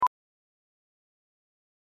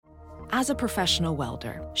As a professional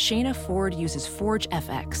welder, Shayna Ford uses Forge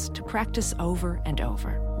FX to practice over and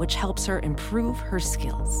over, which helps her improve her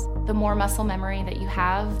skills. The more muscle memory that you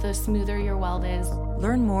have, the smoother your weld is.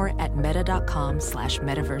 Learn more at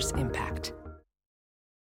meta.com/metaverseimpact.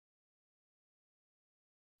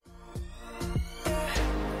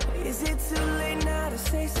 Is it too late now to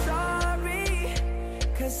say sorry?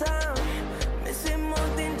 'Cause I'm missing more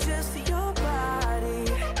than just your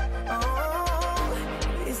body. Oh,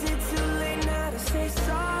 is it too late now to say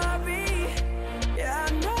sorry? Yeah,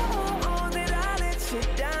 I know that I let you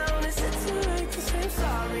down. Is it too late to say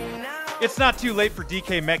sorry now? It's not too late for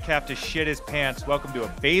DK Metcalf to shit his pants. Welcome to a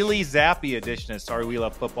Bailey Zappi edition of Sorry We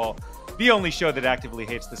Love Football, the only show that actively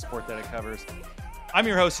hates the sport that it covers. I'm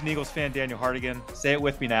your host and Eagles fan, Daniel Hardigan. Say it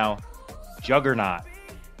with me now. Juggernaut.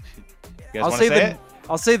 You guys want to say it?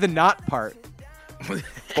 I'll say the not part.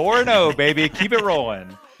 4-0, baby. Keep it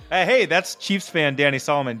rolling. Hey, that's Chiefs fan Danny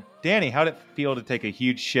Solomon. Danny, how'd it feel to take a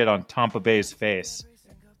huge shit on Tampa Bay's face?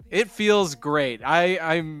 It feels great.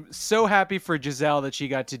 I'm so happy for Giselle that she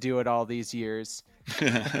got to do it all these years.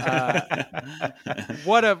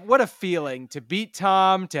 What a feeling to beat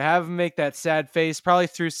Tom, to have him make that sad face, probably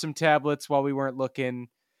threw some tablets while we weren't looking.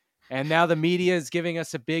 And now the media is giving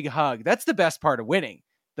us a big hug. That's the best part of winning.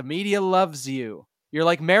 The media loves you. You're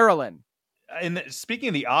like Marilyn. And speaking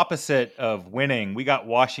of the opposite of winning, we got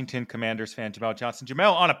Washington Commanders fan Jamel Johnson.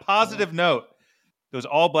 Jamel, on a positive note, those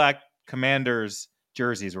all-black Commanders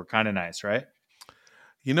jerseys were kind of nice, right?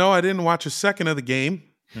 You know, I didn't watch a second of the game.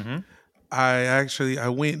 Mm-hmm. I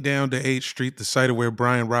went down to 8th Street, the site of where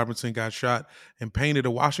Brian Robinson got shot, and painted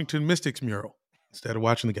a Washington Mystics mural instead of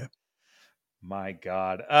watching the game. My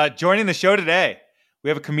God. Joining the show today, we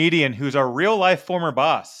have a comedian who's our real-life former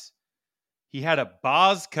boss. He had a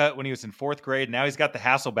Boz cut when he was in 4th grade. Now he's got the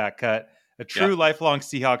Hasselback cut. A true lifelong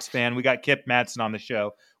Seahawks fan. We got Kip Madsen on the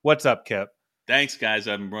show. What's up, Kip? Thanks, guys.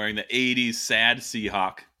 I'm wearing the 80s sad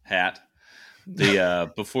Seahawk hat.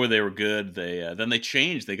 Before they were good, then they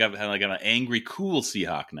changed. They got like an angry, cool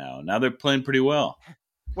Seahawk now. Now they're playing pretty well.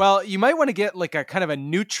 Well, you might want to get like a kind of a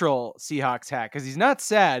neutral Seahawks hat because he's not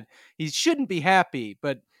sad. He shouldn't be happy,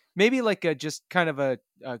 but maybe like just kind of a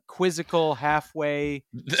quizzical halfway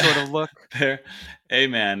sort of look. Hey,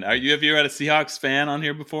 man, have you ever had a Seahawks fan on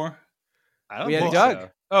here before? I don't we had think Doug.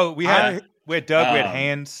 So. Oh, we had Doug. We had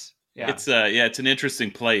Hands. Yeah. It's an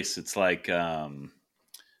interesting place. It's like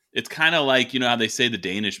it's kind of like, you know how they say the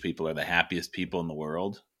Danish people are the happiest people in the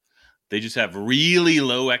world. They just have really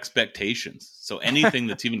low expectations. So anything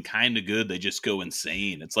that's even kind of good, they just go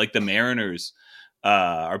insane. It's like the Mariners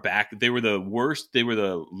are back. They were the worst. They were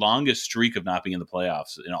the longest streak of not being in the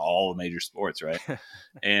playoffs in all major sports, right?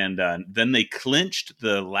 And then they clinched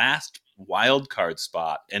the last wild card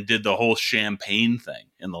spot and did the whole champagne thing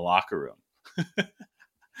in the locker room.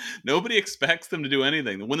 Nobody expects them to do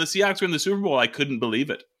anything. When the Seahawks were in the Super Bowl, I couldn't believe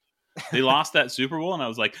it. They lost that Super Bowl, and I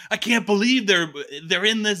was like, I can't believe they're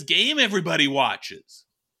in this game everybody watches.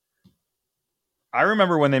 I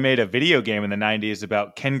remember when they made a video game in the 90s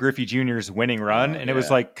about Ken Griffey Jr.'s winning run, and it was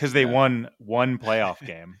like because they won one playoff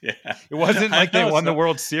game. It wasn't like they won the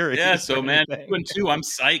World Series. Yeah, so man, 2-2, I'm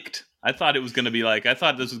psyched. I thought this was going to be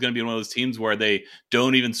one of those teams where they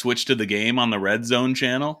don't even switch to the game on the Red Zone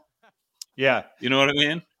channel. Yeah. You know what I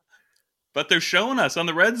mean? But they're showing us on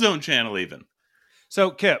the Red Zone channel even. So,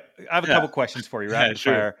 Kip, I have a couple questions for you. Rapid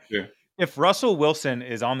fire. Sure. If Russell Wilson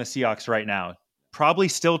is on the Seahawks right now, probably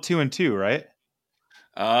still 2-2, right?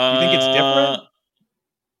 Do you think it's different?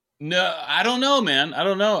 No, I don't know, man. I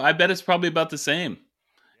don't know. I bet it's probably about the same.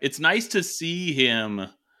 It's nice to see him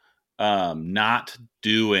not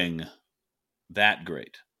doing that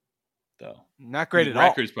great, though. Not great His at all.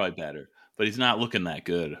 record's probably better, but he's not looking that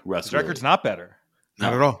good. His record's not better.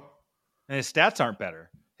 Not at all. And his stats aren't better.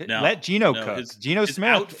 No, Let Geno cook. Geno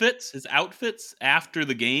Smith. His outfits after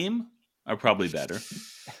the game are probably better.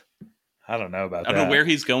 I don't know about that. I don't know where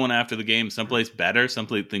he's going after the game. Someplace better,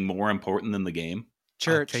 something more important than the game.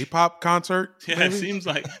 Church. K-pop concert? Yeah, maybe? it seems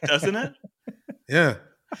like, doesn't it? Yeah.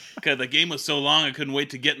 Okay, the game was so long, I couldn't wait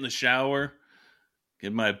to get in the shower,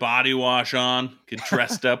 get my body wash on, get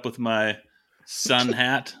dressed up with my sun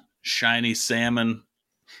hat, shiny salmon.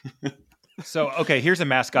 So, okay, here's a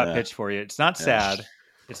mascot pitch for you. It's not sad.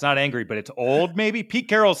 It's not angry, but it's old, maybe. Pete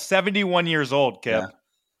Carroll's 71 years old, Kip. Yeah.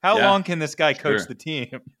 How long can this guy coach the team?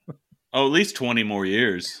 Oh, at least 20 more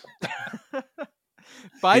years.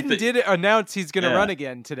 Biden did announce he's going to run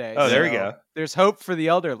again today. Oh, there you go. There's hope for the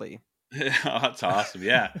elderly. Oh, that's awesome.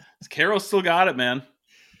 Yeah. Carroll still got it, man.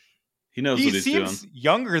 He knows what he's doing. He seems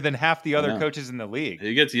younger than half the other coaches in the league.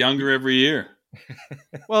 He gets younger every year.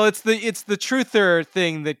 Well, it's the truther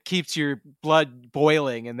thing that keeps your blood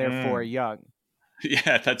boiling and therefore young.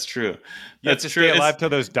 Yeah, that's true. You have to stay alive till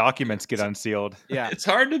those documents get unsealed. Yeah. It's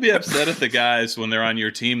hard to be upset at the guys when they're on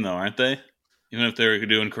your team, though, aren't they? Even if they're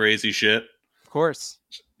doing crazy shit. Of course.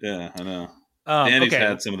 Yeah, I know. Danny's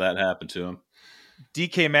had some of that happen to him.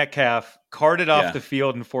 DK Metcalf carted off the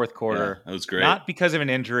field in fourth quarter. Yeah, that was great. Not because of an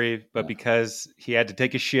injury, but because he had to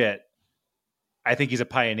take a shit. I think he's a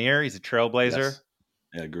pioneer. He's a trailblazer. Yes.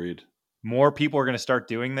 Yeah, agreed. More people are going to start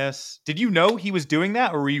doing this. Did you know he was doing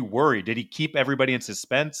that, or were you worried? Did he keep everybody in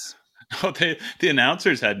suspense? No, the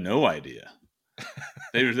announcers had no idea.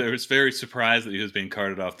 They were very surprised that he was being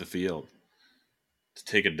carted off the field to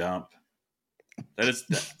take a dump.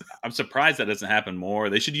 I'm surprised that doesn't happen more.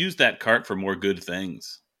 They should use that cart for more good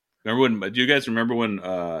things. Do you guys remember when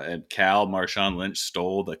at Cal, Marshawn Lynch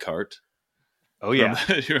stole the cart? Oh yeah,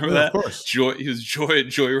 you remember that? Of course. He was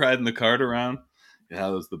joyriding the cart around. Yeah,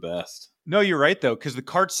 that was the best. No, you're right though, because the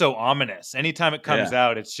cart's so ominous. Anytime it comes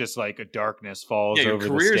out, it's just like a darkness falls over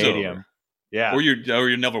the stadium. Over. Yeah, or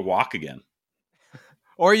you never walk again.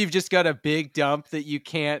 Or you've just got a big dump that you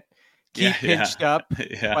can't keep pinched up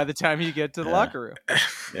by the time you get to the locker room.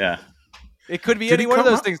 Yeah, it could be any one of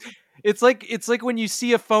those things. It's like when you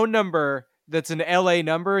see a phone number that's an LA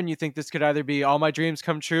number and you think this could either be all my dreams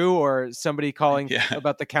come true or somebody calling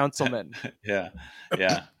about the councilman. Yeah.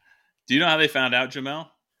 Do you know how they found out, Jamel?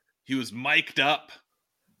 He was mic'd up.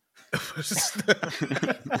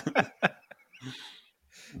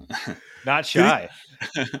 Not shy.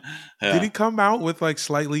 Did he come out with like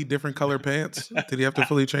slightly different color pants? Did he have to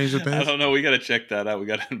fully change the pants? I don't know. We got to check that out. We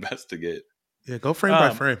got to investigate. Yeah, go frame by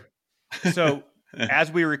frame. So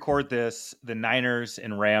as we record this, the Niners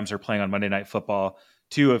and Rams are playing on Monday Night Football.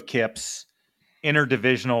 Two of Kip's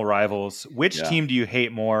interdivisional rivals. Which team do you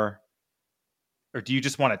hate more? Or do you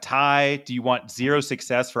just want a tie? Do you want zero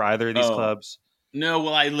success for either of these clubs? No,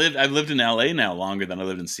 well, I've lived in LA now longer than I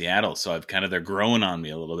lived in Seattle, so they're growing on me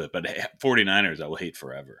a little bit. But 49ers, I will hate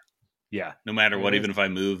forever. Yeah. No matter what, even if I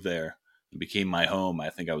moved there and became my home, I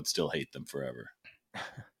think I would still hate them forever.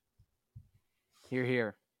 Hear,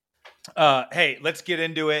 hear. Hey, let's get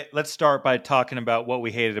into it. Let's start by talking about what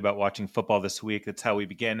we hated about watching football this week. That's how we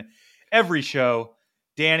begin every show.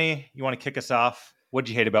 Danny, you want to kick us off? What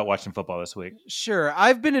did you hate about watching football this week? Sure.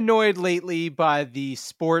 I've been annoyed lately by the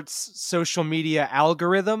sports social media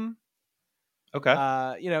algorithm. Okay.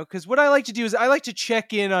 Because what I like to do is I like to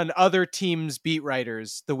check in on other teams' beat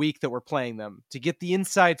writers the week that we're playing them to get the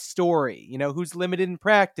inside story. Who's limited in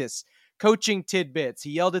practice, coaching tidbits.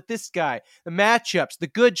 He yelled at this guy, the matchups, the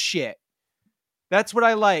good shit. That's what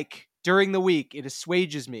I like during the week. It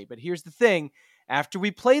assuages me. But here's the thing. After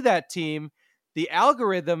we play that team, the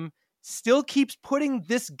algorithm still keeps putting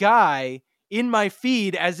this guy in my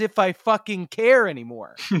feed as if I fucking care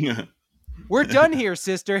anymore. We're done here,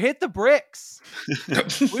 sister. Hit the bricks.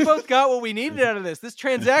 We both got what we needed out of this. This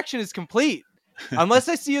transaction is complete. Unless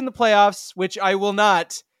I see you in the playoffs, which I will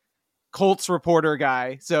not, Colts reporter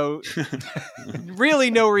guy. So really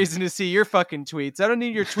no reason to see your fucking tweets. I don't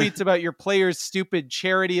need your tweets about your player's stupid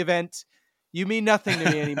charity event. You mean nothing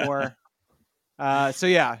to me anymore. So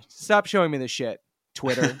yeah, stop showing me this shit,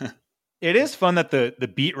 Twitter. It is fun that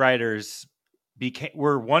the beat writers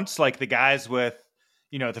were once like the guys with,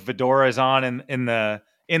 the fedoras on in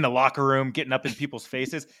the locker room, getting up in people's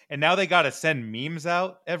faces, and now they got to send memes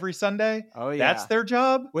out every Sunday. Oh yeah, that's their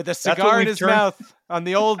job with a cigar in his mouth on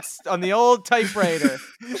the old typewriter.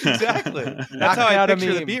 Exactly. That's how I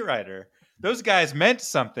picture the beat writer. Those guys meant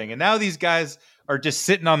something, and now these guys are just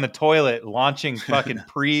sitting on the toilet launching fucking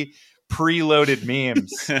preloaded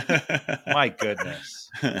memes. My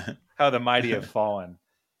goodness. How the mighty have fallen.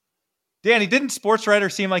 Danny, didn't sports writer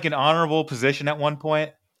seem like an honorable position at one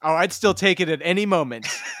point? Oh, I'd still take it at any moment.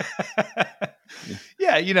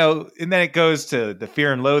 Yeah, and then it goes to the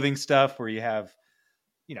fear and loathing stuff where you have,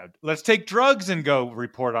 let's take drugs and go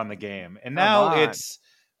report on the game. And now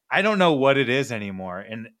I don't know what it is anymore.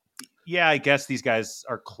 And yeah, I guess these guys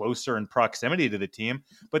are closer in proximity to the team,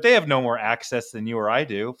 but they have no more access than you or I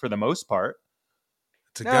do for the most part.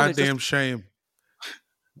 It's a goddamn shame.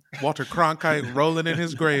 Walter Cronkite rolling in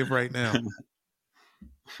his grave right now.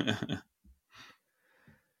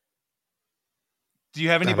 Do you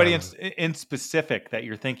have anybody in specific that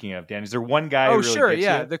you're thinking of, Dan? Is there one guy? Oh, who really sure, gets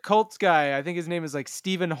yeah, you? the Colts guy. I think his name is like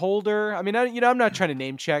Stephen Holder. I mean, I'm not trying to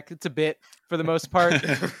name check. It's a bit for the most part.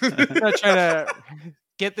 I'm not trying to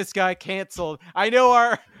get this guy canceled. I know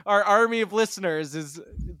our army of listeners is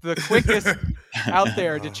the quickest out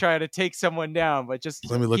there to try to take someone down, but just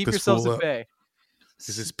keep yourselves at bay.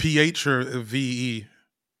 Is this PH or VE?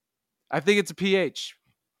 I think it's a PH.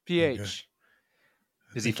 PH.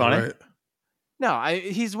 Is he funny? Right. No,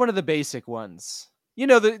 he's one of the basic ones. You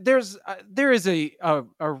know, there is a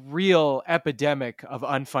real epidemic of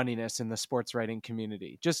unfunniness in the sports writing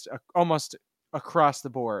community, just almost across the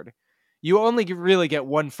board. You only really get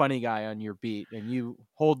one funny guy on your beat, and you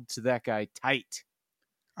hold to that guy tight.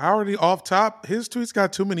 I already off top. His tweets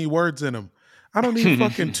got too many words in them. I don't need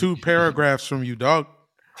fucking 2 paragraphs from you, dog.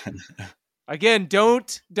 Again,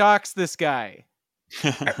 don't dox this guy.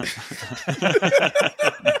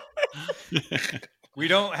 We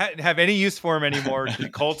don't have any use for him anymore. The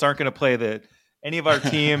Colts aren't going to play any of our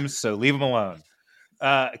teams, so leave him alone.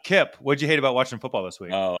 Kip, what'd you hate about watching football this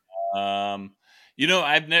week? Oh,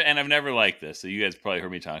 I've never liked this. So you guys probably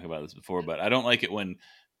heard me talk about this before, but I don't like it when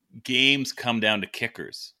games come down to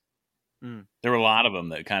kickers. There were a lot of them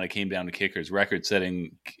that kind of came down to kickers,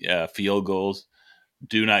 record-setting field goals.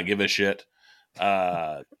 Do not give a shit.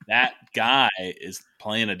 That guy is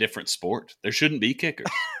playing a different sport. There shouldn't be kickers.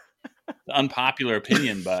 Unpopular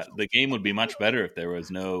opinion, but the game would be much better if there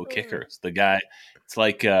was no kickers. The guy, it's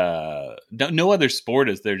like no other sport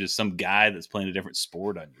is there just some guy that's playing a different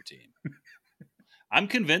sport on your team. I'm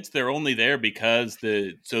convinced they're only there because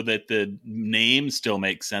so that the name still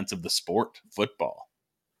makes sense of the sport, football.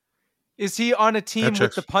 Is he on a team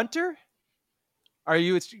with the punter? Are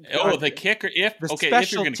you? The kicker. If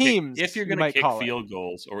you're going to kick field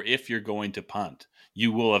goals, or if you're going to punt,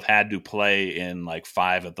 you will have had to play in like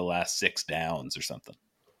 5 of the last 6 downs or something.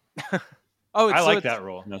 I like that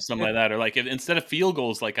rule. Something like that, or like instead of field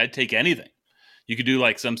goals, like I'd take anything. You could do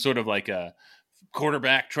like some sort of like a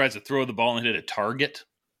quarterback tries to throw the ball and hit a target.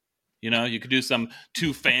 You could do some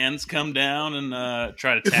 2 fans come down and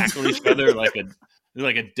try to tackle each other like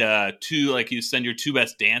you send your 2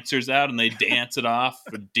 best dancers out and they dance it off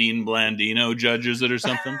for Dean Blandino judges it or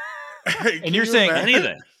something. And you're saying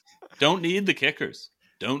anything. Don't need the kickers.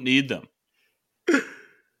 Don't need them.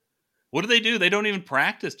 What do? They don't even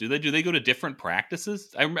practice, do they? Do they go to different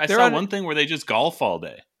practices? I saw one thing where they just golf all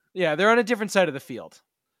day. Yeah, they're on a different side of the field.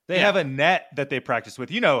 They have a net that they practice with.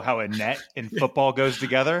 You know how a net in football goes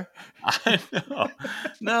together? I know.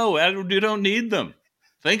 No, you don't need them.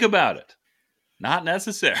 Think about it. Not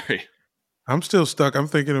necessary. I'm still stuck. I'm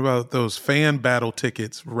thinking about those fan battle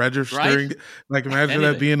tickets, registering. Right? Like, imagine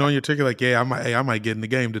that being on your ticket. Like, I might get in the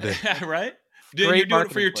game today. Right? You're doing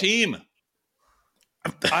it for your team.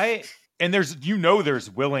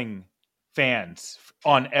 There's willing fans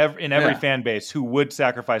in every fan base who would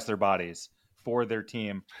sacrifice their bodies for their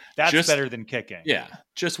team. That's better than kicking. Yeah.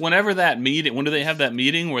 Just whenever that meeting, when do they have that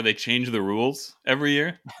meeting where they change the rules every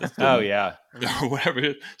year? Oh, yeah. Or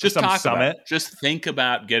whatever. Just some talk summit. about it. Just think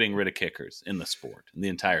about getting rid of kickers in the sport, in the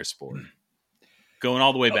entire sport. Going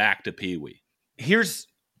all the way back to Pee Wee. Here's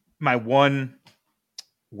my one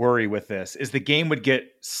worry with this is the game would get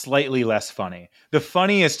slightly less funny. The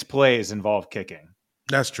funniest plays involve kicking.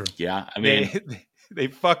 That's true. Yeah. I mean, they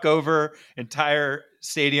fuck over entire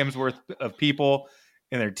stadiums worth of people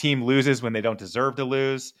and their team loses when they don't deserve to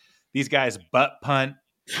lose. These guys butt punt.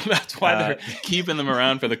 That's why they're keeping them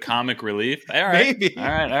around for the comic relief. All right. Maybe. All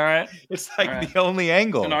right. It's like the only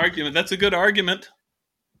angle. An argument. That's a good argument.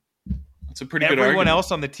 That's a pretty good argument. Everyone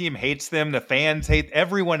else on the team hates them. The fans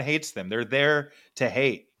everyone hates them. They're there to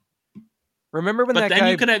hate. Remember when but that then guy...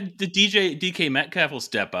 you could have the DK Metcalf will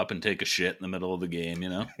step up and take a shit in the middle of the game,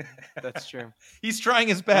 That's true. He's trying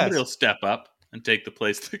his best. Somebody will step up and take the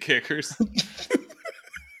place of the kickers.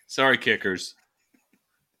 Sorry, kickers.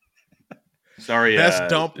 Sorry, best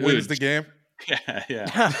dump wins the game.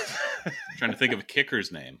 Yeah. Trying to think of a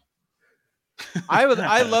kicker's name. I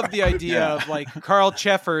love the idea of like Carl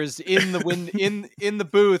Cheffers in the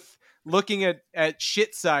booth looking at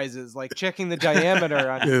shit sizes, like checking the diameter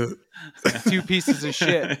on 2 pieces of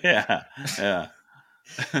shit. Yeah.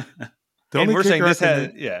 We're saying this has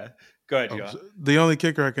Go ahead, Joe. The only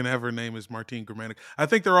kicker I can ever name is Martin Gramatica. I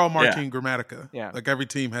think they're all Martin Gramatica. Yeah. Like every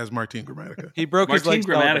team has Martin Gramatica. He broke his legs.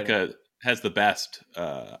 Martin Gramatica has the best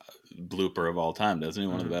blooper of all time, doesn't he?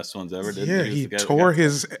 One of the best ones ever. He tore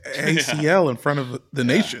his ACL in front of the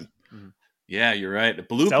nation. Yeah, you're right.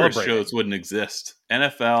 Bloopers shows wouldn't exist.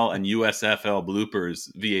 NFL and USFL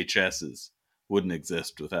bloopers VHSs wouldn't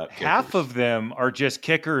exist without kickers. Half of them are just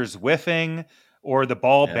kickers whiffing or the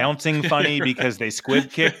ball bouncing funny because they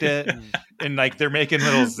squib kicked it and like they're making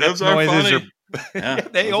little zip noises.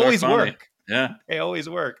 They always work. Yeah, they always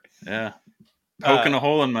work. Yeah, poking a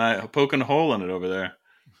hole in it over there.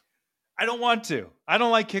 I don't want to. I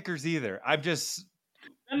don't like kickers either. I'm just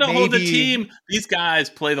the team. These guys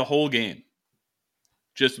play the whole game.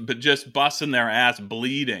 Just busting their ass,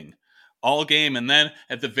 bleeding all game, and then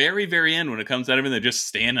at the very, very end, when it comes out of it, they're just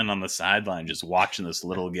standing on the sideline, just watching this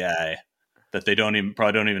little guy that they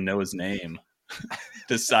probably don't even know his name,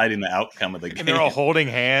 deciding the outcome of the game. And they're all holding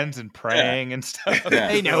hands and praying and stuff. Yeah.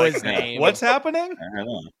 They know his name. What's happening? I don't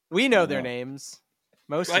know. We know their names.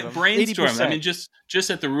 Most of them. Brainstorm. 80%. I mean, just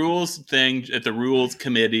at the rules thing, at the rules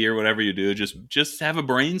committee or whatever you do, just have a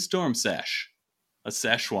brainstorm sesh, a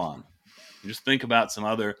Szechuan. Just think about some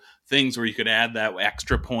other things where you could add that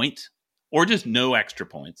extra point, or just no extra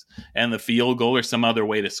points, and the field goal or some other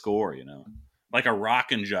way to score. Like a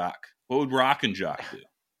rock and jock. What would rock and jock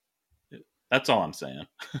do? That's all I'm saying.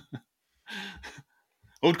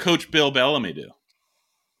 What would Coach Bill Bellamy do?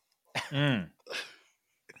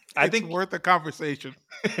 I think worth a conversation.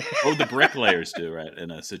 What would the bricklayers do, right,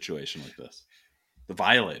 in a situation like this? The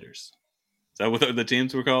violators. Is that what the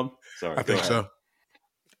teams were called? Sorry, I think so.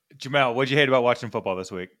 Jamal, what'd you hate about watching football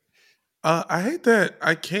this week? I hate that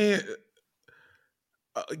I can't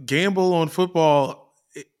gamble on football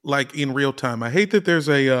like in real time. I hate that there's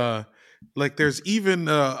there's even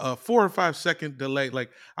a 4 or 5 second delay.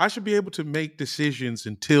 Like, I should be able to make decisions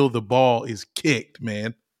until the ball is kicked,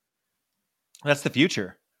 man. That's the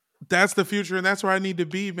future. That's the future, and that's where I need to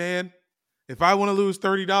be, man. If I want to lose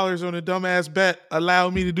 $30 on a dumbass bet, allow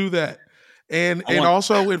me to do that. And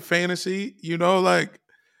also in fantasy,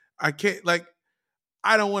 I can't,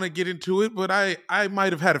 I don't want to get into it, but I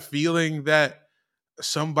might have had a feeling that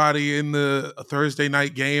somebody in the Thursday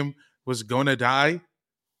night game was going to die.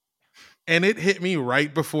 And it hit me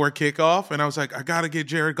right before kickoff. And I was like, I got to get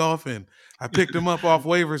Jared Goff in. I picked him up off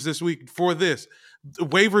waivers this week for this. The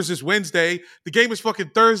waivers is Wednesday. The game is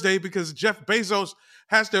fucking Thursday because Jeff Bezos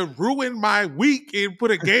has to ruin my week and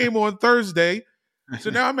put a game on Thursday.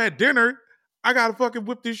 So now I'm at dinner. I got to fucking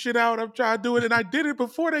whip this shit out. I'm trying to do it. And I did it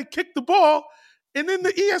before they kicked the ball. And then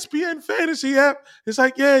the ESPN fantasy app is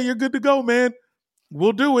like, yeah, you're good to go, man.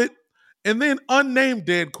 We'll do it. And then unnamed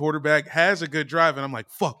dead quarterback has a good drive. And I'm like,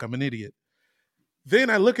 fuck, I'm an idiot.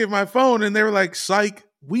 Then I look at my phone and they were like, psych,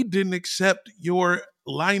 we didn't accept your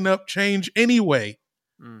lineup change anyway.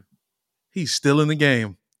 He's still in the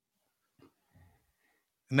game.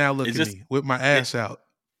 Now look at me with my ass out.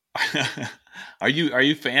 Are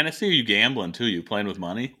you fantasy or are you gambling too? You playing with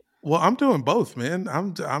money? Well, I'm doing both, man.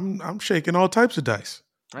 I'm shaking all types of dice.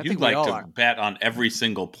 You'd like to bet on every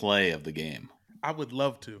single play of the game. I would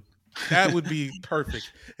love to. That would be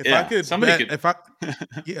perfect. If Yeah, I could somebody bet,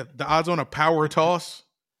 the odds on a power toss.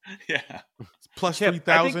 Yeah. Plus Kip,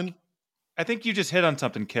 3,000. I think you just hit on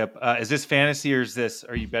something, Kip. Is this fantasy or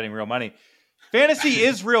are you betting real money? Fantasy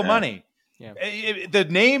is real money. Yeah. The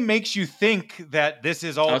name makes you think that this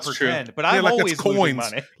is all pretend, true. but I'm like always it's coins. losing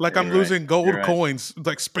money. Like You're I'm right. losing gold You're right. coins.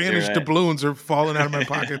 Like Spanish doubloons are falling out of my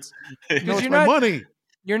pockets. No, Because it's you're my not- money.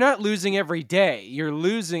 You're not losing every day. You're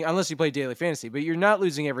losing, unless you play daily fantasy, but you're not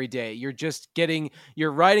losing every day.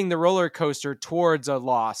 You're riding the roller coaster towards a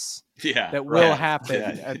loss Yeah. that will right. happen Yeah,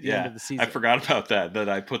 at the yeah. end of the season. I forgot about that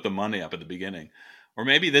I put the money up at the beginning. Or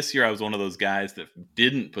maybe this year I was one of those guys that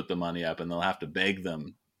didn't put the money up and they'll have to beg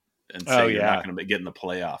them and say you're not going to get in the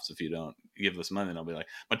playoffs if you don't give this money. And I'll be like,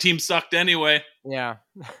 my team sucked anyway. Yeah.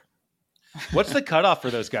 What's the cutoff for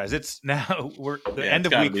those guys? It's now end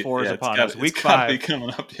of week 4 is upon us. Week 5 be coming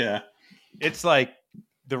up. Yeah. It's like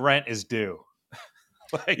the rent is due.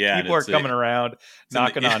 Yeah, people are coming around,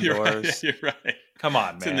 knocking on you're doors. Right, you're right. Come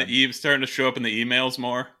on, It's man. in the starting to show up in the emails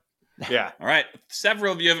more. Yeah. All right.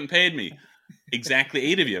 Several of you haven't paid me. Exactly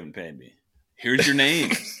 8 of you haven't paid me. Here's your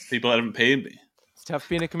names. People that haven't paid me. It's tough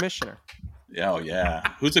being a commissioner. Oh, yeah.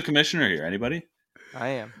 Who's a commissioner here? Anybody? I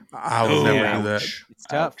am. I would never do that. It's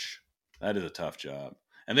tough. Ouch. That is a tough job.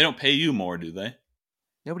 And they don't pay you more, do they?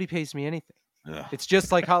 Nobody pays me anything. Ugh. It's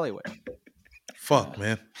just like Hollywood. Fuck,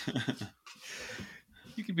 man.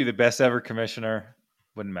 You could be the best ever commissioner.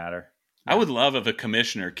 Wouldn't matter. I would love if a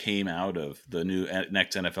commissioner came out of the new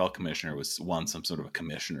next NFL commissioner won some sort of a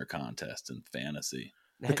commissioner contest in fantasy.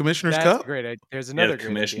 The Commissioner's That's Cup? Great. There's another The great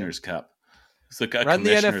Commissioner's Cup. It's like a Run the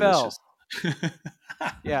commissioner that's NFL. just-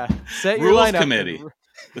 idea. Yeah. Set your Rules lineup. committee.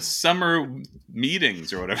 The summer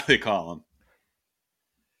meetings or whatever they call them.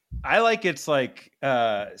 I like it's like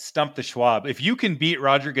Stump the Schwab. If you can beat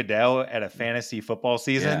Roger Goodell at a fantasy football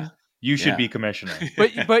season, Yeah. you should Yeah. be commissioner.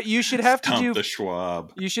 But you should have to Stump do the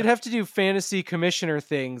Schwab. You should have to do fantasy commissioner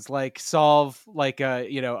things like solve like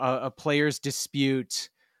a player's dispute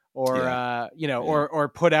or or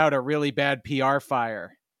put out a really bad PR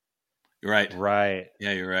fire. You're right. Right.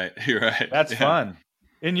 Yeah, you're right. You're right. That's Yeah. fun.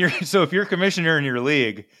 So if you're commissioner in your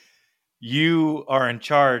league, you are in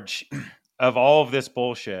charge of all of this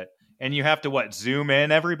bullshit. And you have to zoom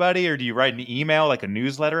in everybody, or do you write an email like a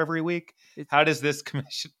newsletter every week? How does this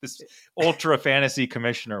ultra fantasy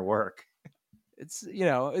commissioner work?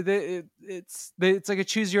 it's it's like a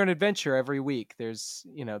choose your own adventure every week. There's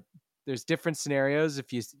different scenarios.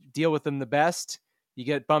 If you deal with them the best, you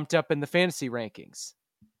get bumped up in the fantasy rankings.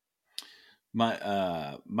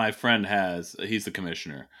 My friend he's the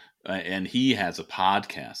commissioner, and he has a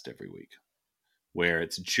podcast every week where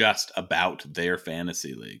it's just about their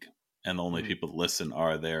fantasy league, and the only people that listen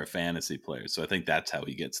are their fantasy players. So I think that's how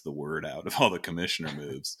he gets the word out of all the commissioner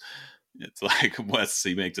moves. It's like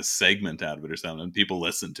he makes a segment out of it or something, and people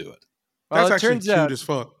listen to it. Well, That's it actually turns cute out, as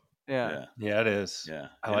fuck. yeah. Yeah, it is. Yeah,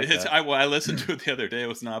 I like that. I listened to it the other day. It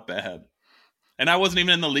was not bad, and I wasn't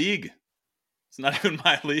even in the league. It's not even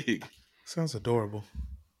my league. Sounds adorable.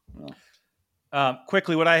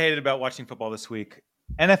 Quickly, what I hated about watching football this week: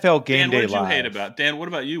 NFL Game Day Live. What did you hate about Dan? What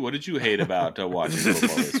about you? What did you hate about watching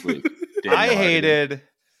football this week? I hated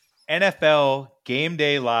NFL Game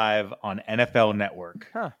Day Live on NFL Network.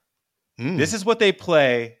 Huh. This is what they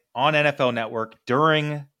play on NFL Network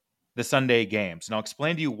during the Sunday games. And I'll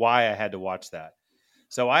explain to you why I had to watch that.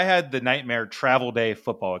 So I had the nightmare travel day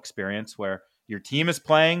football experience where your team is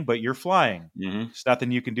playing, but you're flying. Mm-hmm. There's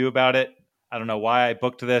nothing you can do about it. I don't know why I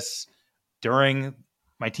booked this during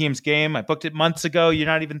my team's game. I booked it months ago. You're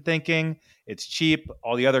not even thinking. It's cheap.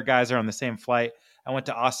 All the other guys are on the same flight. I went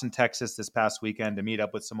to Austin, Texas this past weekend to meet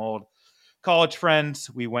up with some old college friends.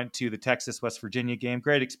 We went to the Texas-West Virginia game.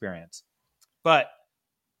 Great experience. But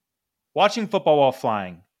watching football while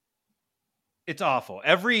flying, it's awful.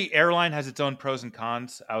 Every airline has its own pros and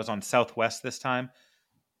cons. I was on Southwest this time.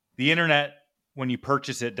 The internet, when you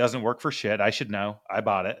purchase it, doesn't work for shit. I should know. I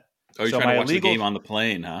bought it. Oh, you're trying to watch the game on the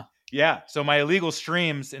plane, huh? Yeah. So my illegal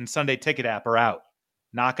streams and Sunday Ticket app are out.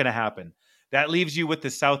 Not going to happen. That leaves you with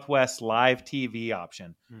the Southwest live TV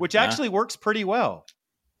option, which actually works pretty well.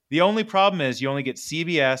 The only problem is you only get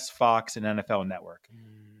CBS, Fox, and NFL Network.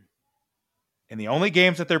 And the only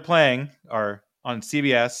games that they're playing are on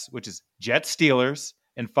CBS, which is Jets Steelers,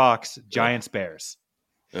 and Fox Giants Bears.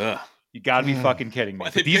 Ugh. You got to be fucking kidding me.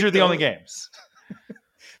 But these are the only games.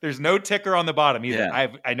 There's no ticker on the bottom either. Yeah.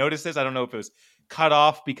 I noticed this. I don't know if it was cut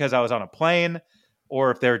off because I was on a plane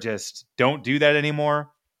or if they're just don't do that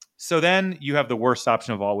anymore. So then you have the worst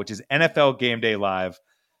option of all, which is NFL Game Day Live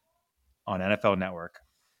on NFL Network.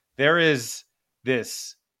 There is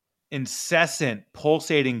this incessant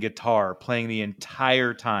pulsating guitar playing the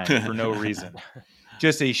entire time for no reason.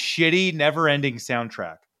 Just a shitty, never-ending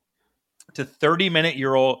soundtrack to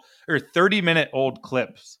 30-minute old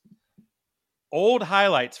clips. Old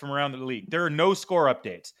highlights from around the league. There are no score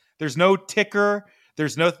updates. There's no ticker.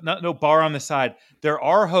 There's no bar on the side. There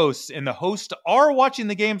are hosts, and the hosts are watching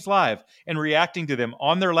the games live and reacting to them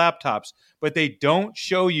on their laptops, but they don't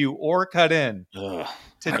show you or cut in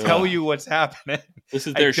to tell you what's happening. This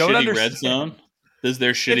is their shitty red zone? This is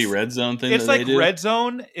their shitty red zone thing It's that like they do? red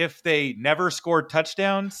zone if they never scored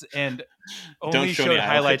touchdowns and only showed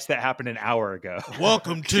highlights that happened an hour ago.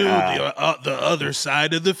 Welcome to the other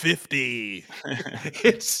side of the 50.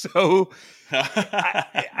 It's so...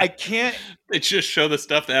 I can't... They just show the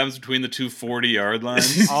stuff that happens between the two 40-yard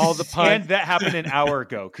lines. All the puns. And that happened an hour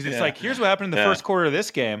ago. Because it's like, here's what happened in the first quarter of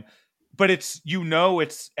this game. But it's,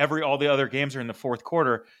 all the other games are in the fourth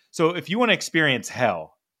quarter. So if you want to experience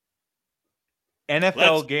hell,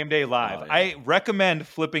 NFL Game Day Live, I recommend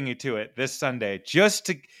flipping you to it this Sunday just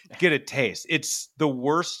to get a taste. It's the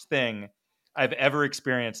worst thing I've ever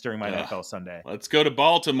experienced during my NFL Sunday. Let's go to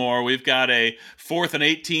Baltimore. We've got a 4th and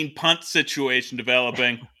 18 punt situation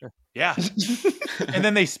developing. Yeah. And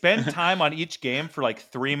then they spend time on each game for like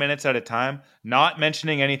 3 minutes at a time, not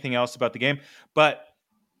mentioning anything else about the game. But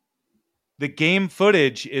the game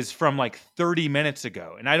footage is from like 30 minutes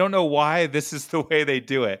ago. And I don't know why this is the way they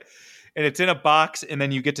do it. And it's in a box, and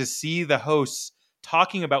then you get to see the hosts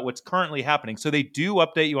talking about what's currently happening. So they do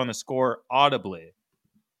update you on the score audibly.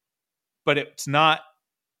 But it's not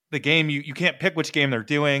the game. You can't pick which game they're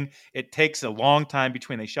doing. It takes a long time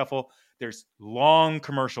between they shuffle. There's long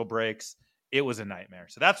commercial breaks. It was a nightmare.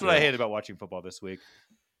 So that's what I hate about watching football this week.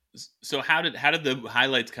 So how did the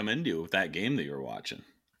highlights come into you with that game that you were watching?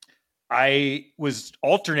 I was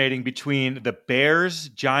alternating between the Bears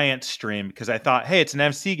Giants stream because I thought, hey, it's an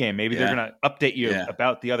MC game. Maybe they're going to update you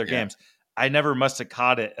about the other games. I never must have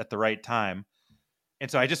caught it at the right time.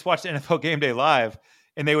 And so I just watched NFL Game Day Live,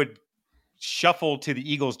 and they would shuffle to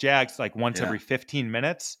the Eagles Jags like once every 15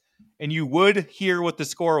 minutes. And you would hear what the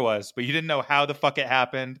score was, but you didn't know how the fuck it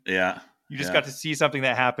happened. Yeah. You just got to see something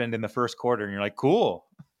that happened in the first quarter, and you're like, cool.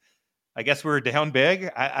 I guess we were down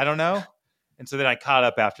big. I don't know. And so then I caught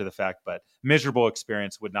up after the fact, but miserable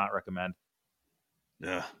experience, would not recommend.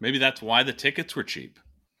 Yeah, maybe that's why the tickets were cheap.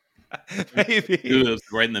 Maybe. It was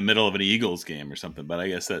right in the middle of an Eagles game or something, but I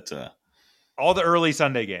guess that's all the early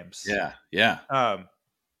Sunday games. Yeah.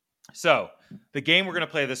 So the game we're going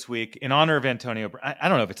to play this week in honor of Antonio Brown. I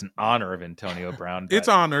don't know if it's in honor of Antonio Brown. But, It's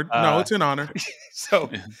honored. No, it's in honor. So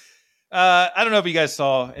I don't know if you guys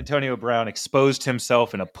saw Antonio Brown exposed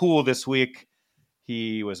himself in a pool this week.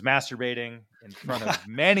 He was masturbating in front of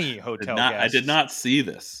many hotel guests. I did not see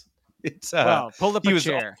this. It's pull up a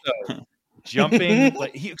chair. Also jumping.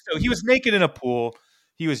 He was naked in a pool.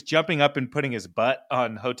 He was jumping up and putting his butt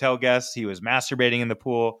on hotel guests. He was masturbating in the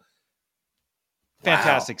pool.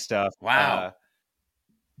 Fantastic stuff. Wow.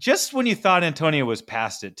 Just when you thought Antonio was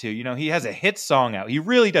past it, too. You know, he has a hit song out. He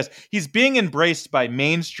really does. He's being embraced by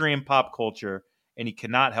mainstream pop culture, and he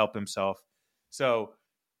cannot help himself. So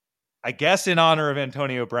I guess in honor of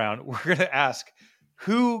Antonio Brown, we're going to ask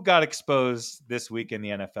who got exposed this week in the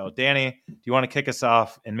NFL. Danny, do you want to kick us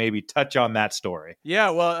off and maybe touch on that story?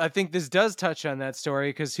 Yeah, well, I think this does touch on that story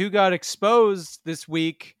because who got exposed this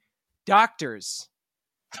week? Doctors.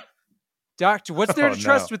 What's there to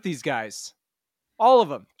trust with these guys? All of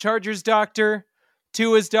them. Chargers doctor,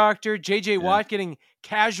 Tua's doctor, J.J. Watt getting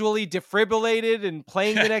casually defibrillated and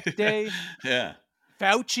playing the next day. Yeah.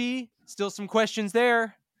 Fauci, still some questions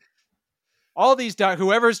there. All these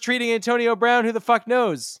whoever's treating Antonio Brown, who the fuck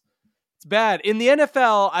knows? It's bad. In the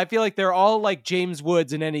NFL, I feel like they're all like James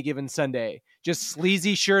Woods in any given Sunday. Just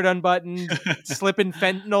sleazy shirt unbuttoned, slipping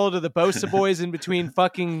fentanyl to the Bosa boys in between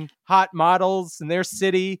fucking hot models in their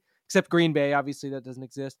city. Except Green Bay, obviously that doesn't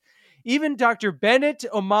exist. Even Dr. Bennett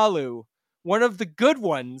Omalu, one of the good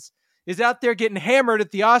ones, is out there getting hammered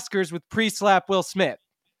at the Oscars with pre-slap Will Smith.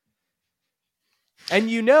 And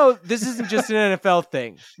you know, this isn't just an NFL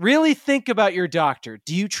thing. Really think about your doctor.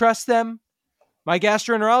 Do you trust them? My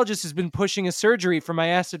gastroenterologist has been pushing a surgery for my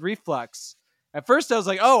acid reflux. At first I was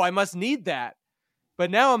like, oh, I must need that. But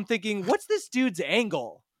now I'm thinking, what's this dude's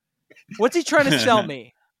angle? What's he trying to sell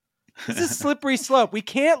me? This is a slippery slope. We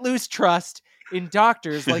can't lose trust in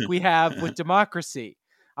doctors like we have with democracy.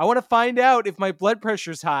 I want to find out if my blood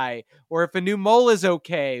pressure's high or if a new mole is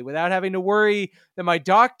okay without having to worry that my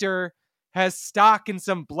doctor has stock in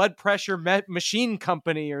some blood pressure machine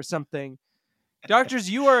company or something. Doctors,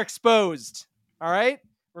 you are exposed. All right?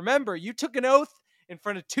 Remember, you took an oath in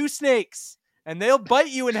front of 2 snakes, and they'll bite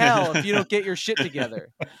you in hell if you don't get your shit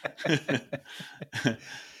together.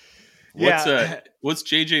 What's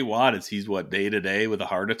JJ Watt? Is he's day to day with a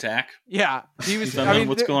heart attack? Yeah, he was.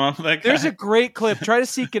 What's going on with that guy? There's a great clip. Try to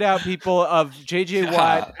seek it out, people, of JJ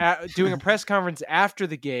Watt doing a press conference after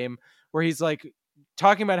the game where he's like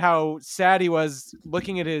talking about how sad he was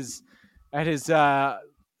looking at his ultrasound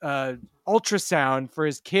for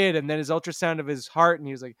his kid, and then his ultrasound of his heart, and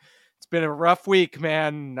he was like, "It's been a rough week,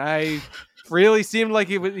 man. I really seemed like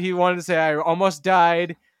he wanted to say I almost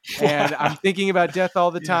died." And I'm thinking about death all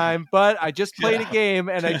the time, but I just played a game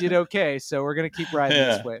and I did okay. So we're going to keep riding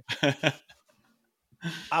this way.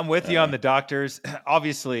 I'm with you on the doctors.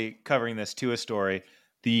 Obviously, covering this Tua story,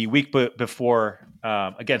 the week before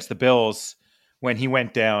against the Bills, when he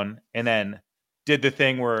went down and then did the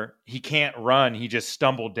thing where he can't run, he just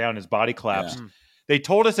stumbled down, his body collapsed. Yeah. They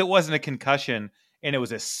told us it wasn't a concussion and it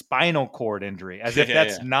was a spinal cord injury, as if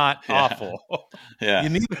that's not awful. Yeah, you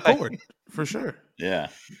need a cord for sure. Yeah,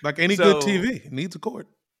 like any good TV, it needs a cord.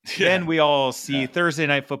 Then we all see Thursday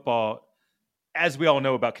Night Football, as we all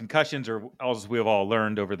know about concussions, or as we've all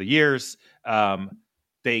learned over the years,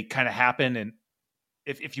 they kind of happen. And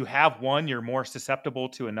if you have one, you're more susceptible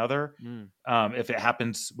to another if it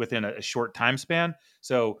happens within a short time span.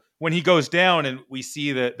 So when he goes down and we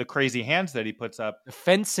see the crazy hands that he puts up, the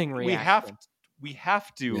fencing reaction, we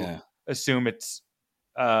have to assume it's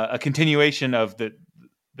a continuation of the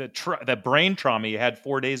brain trauma he had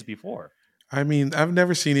 4 days before. I mean, I've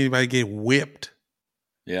never seen anybody get whipped.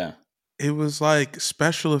 Yeah. It was like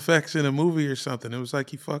special effects in a movie or something. It was like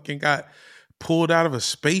he fucking got pulled out of a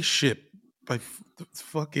spaceship by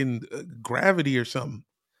fucking gravity or something.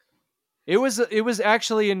 It was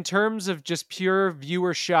actually, in terms of just pure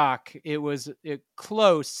viewer shock, it was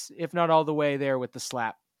close, if not all the way there, with the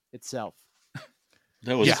slap itself.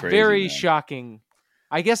 That was crazy, very man. Shocking.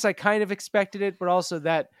 I guess I kind of expected it, but also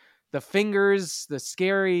that the fingers, the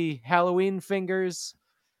scary Halloween fingers.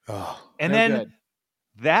 Oh, and then good.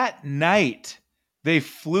 That night they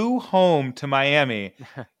flew home to Miami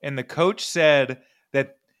and the coach said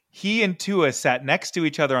that he and Tua sat next to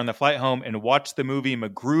each other on the flight home and watched the movie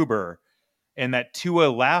MacGruber, and that Tua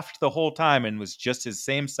laughed the whole time and was just his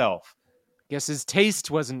same self. Guess his taste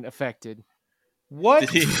wasn't affected. What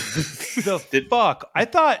the fuck? I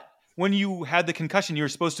thought when you had the concussion, you were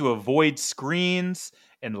supposed to avoid screens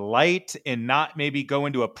and light and not maybe go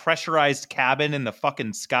into a pressurized cabin in the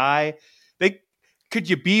fucking sky. could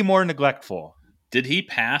you be more neglectful? Did he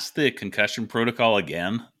pass the concussion protocol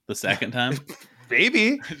again the second time?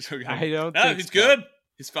 Maybe. I don't No, think he's so. good.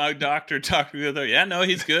 He's fine. Doctor talking to the other. Yeah, no,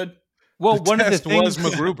 he's good. Well, The one of the test was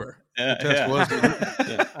things MacGruber. Yeah, The test yeah. was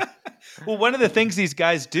MacGruber. Well, one of the things these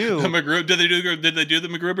guys do. Did they do the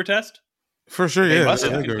MacGruber test? For sure, They yeah. must They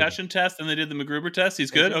have. did the concussion test, and they did the MacGruber test.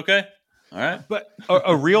 He's good. Okay, all right. But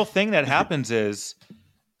a real thing that happens is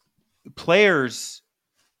players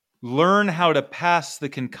learn how to pass the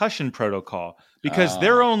concussion protocol because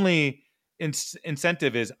their only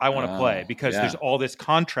incentive is I want to play because there's all this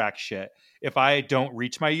contract shit. If I don't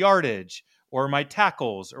reach my yardage or my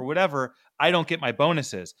tackles or whatever, I don't get my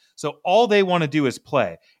bonuses. So all they want to do is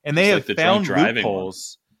play. And they Just have like the drunk found driving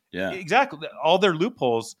loopholes. Yeah, Exactly. All their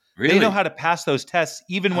loopholes. really. They know how to pass those tests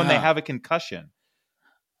even when they have a concussion.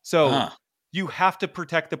 So you have to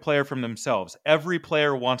protect the player from themselves. Every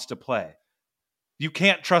player wants to play. You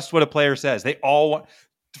can't trust what a player says. They all want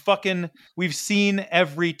we've seen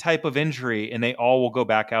every type of injury and they all will go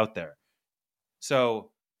back out there.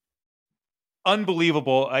 So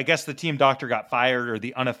unbelievable. I guess the team doctor got fired, or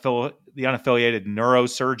the unaffiliated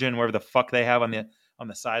neurosurgeon, whatever the fuck they have on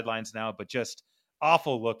the sidelines now, but just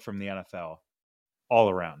awful look from the NFL all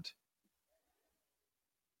around.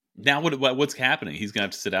 Now what's happening? He's gonna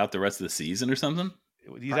have to sit out the rest of the season or something.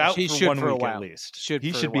 He's out He for should 1 for a week while. at least. Should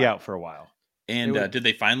He for a should be while. out for a while. And did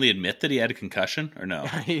they finally admit that he had a concussion or no?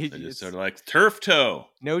 They just It's- sort of like turf toe.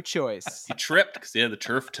 No choice. He tripped because he had the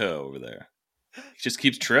turf toe over there. He just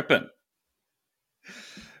keeps tripping.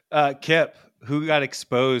 Kip, who got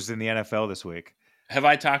exposed in the NFL this week? Have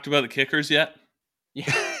I talked about the kickers yet? Yeah.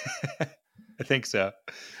 I think so.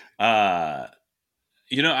 I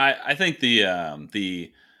think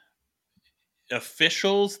the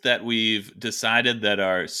officials that we've decided that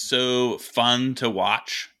are so fun to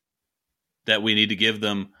watch that we need to give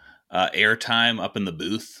them airtime up in the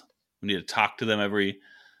booth. We need to talk to them every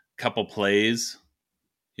couple plays.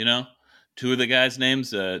 You know, two of the guys'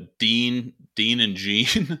 names, Dean and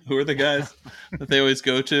Gene. Who are the guys that they always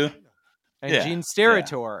go to? And Yeah, Gene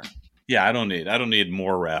Steratore. Yeah, I don't need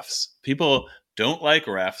more refs. People don't like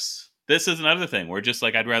refs. This is another thing. We're just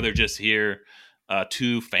like, I'd rather just hear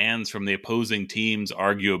two fans from the opposing teams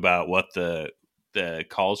argue about what the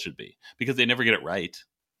calls should be because they never get it right.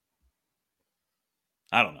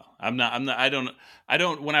 I don't know. I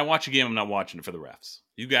don't. When I watch a game, I'm not watching it for the refs.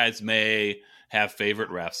 You guys may have favorite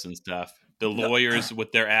refs and stuff. The lawyers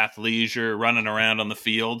with their athleisure running around on the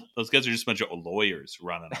field. Those guys are just a bunch of lawyers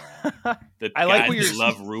running around. The I like guys what that you're-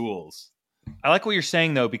 love rules. I like what you're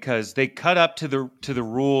saying though, because they cut up to the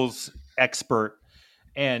rules expert,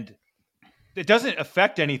 and it doesn't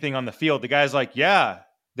affect anything on the field. The guy's like, yeah,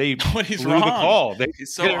 they But he's blew wrong. the call. They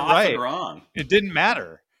He's so did it often right. wrong. It didn't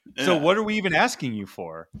matter. So Yeah. what are we even asking you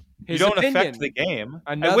for? His you don't opinion. affect the game.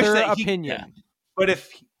 I wish Another that he- opinion. But if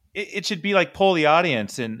it should be like poll the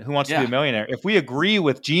audience and Who Wants to Be Yeah. a Millionaire. If we agree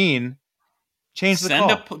with Gene, change the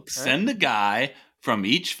call. Send a guy from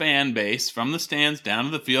each fan base from the stands down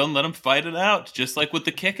to the field and let them fight it out, just like with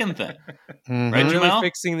the kicking thing. Mhm. Right, Really Jamal?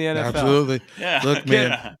 fixing the NFL. Absolutely. Yeah. Look, man,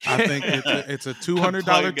 Yeah. I think it's a $200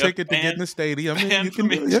 Plug a ticket to get fan- in the stadium. and fan you can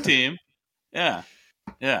from do each it. team. Yeah.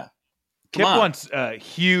 Yeah. Kip Come on. wants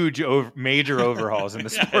huge, major overhauls in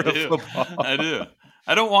the Yeah, sport I of do. football. I do.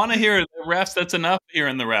 I don't want to hear the refs. That's enough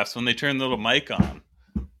hearing the refs when they turn the little mic on.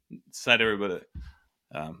 Decide everybody.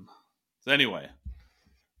 So anyway,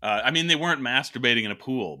 I mean, they weren't masturbating in a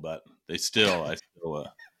pool, but I still,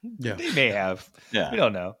 Yeah. They may have. yeah, We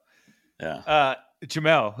don't know. yeah.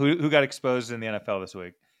 Jamel, who got exposed in the NFL this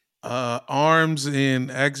week? Arms in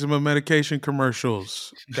eczema medication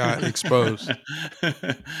commercials got exposed.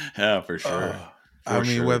 Yeah, for sure. I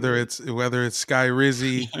mean, sure, whether dude. it's Sky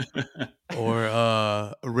Rizzy or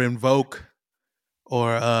Rinvoke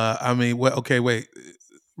or wait.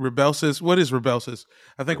 Rebelsis. What is Rebelsis?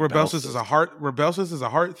 I think Rebelsis is a heart. Rebelsis is a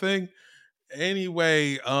heart thing.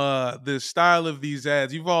 Anyway, the style of these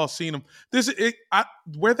ads, you've all seen them.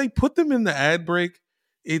 Where they put them in the ad break,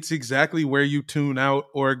 it's exactly where you tune out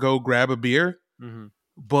or go grab a beer. Mhm.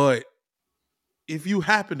 But if you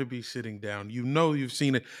happen to be sitting down, you've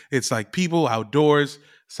seen it. It's like people outdoors.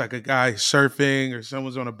 It's like a guy surfing or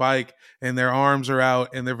someone's on a bike and their arms are out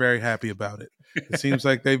and they're very happy about it. It seems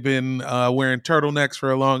like they've been wearing turtlenecks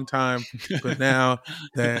for a long time, but now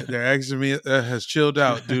their eczema has chilled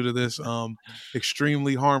out due to this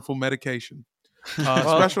extremely harmful medication.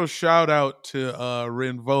 Special shout out to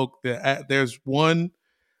Rinvoke. There's one,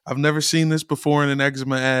 I've never seen this before in an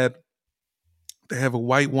eczema ad. They have a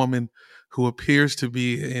white woman who appears to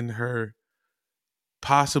be in her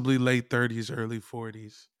possibly late 30s, early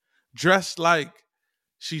 40s, dressed like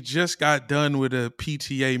She just got done with a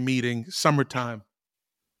PTA meeting, summertime.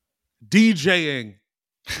 DJing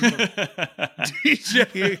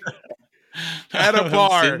at a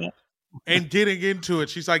bar and getting into it.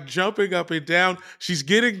 She's like jumping up and down. She's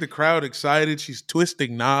getting the crowd excited. She's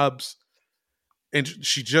twisting knobs. And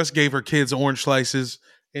she just gave her kids orange slices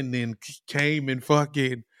and then came and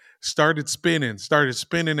fucking started spinning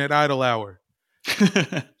at idle hour.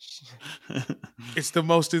 It's the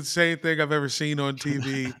most insane thing I've ever seen on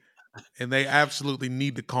TV. And they absolutely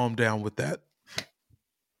need to calm down with that.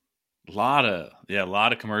 A lot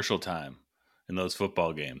of commercial time in those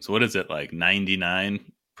football games. What is it, like 99%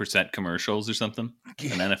 commercials or something? An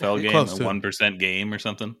NFL game, a 1% game or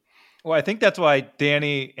something? Well, I think that's why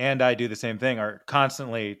Danny and I do the same thing, are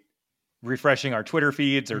constantly refreshing our Twitter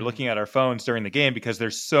feeds or looking at our phones during the game because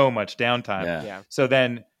there's so much downtime. Yeah. So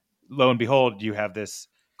then, lo and behold, you have this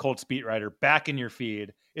Colts beat writer back in your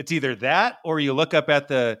feed. It's either that or you look up at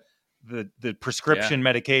the prescription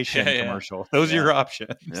medication commercial. Those are your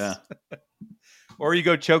options. Yeah. Or you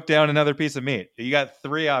go choke down another piece of meat. You got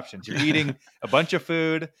 3 options. You're eating a bunch of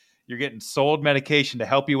food. You're getting sold medication to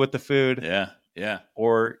help you with the food. Yeah.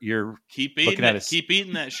 Or you're keep eating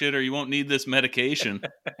that shit, or you won't need this medication.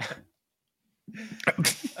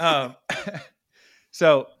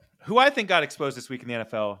 So, who I think got exposed this week in the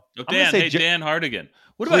NFL? Oh, Dan Hardigan.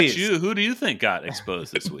 What about you? Who do you think got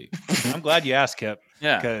exposed this week? I'm glad you asked, Kip.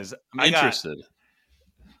 Yeah, because I'm interested.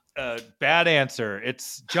 Bad answer.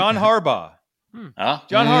 It's John Harbaugh. Huh?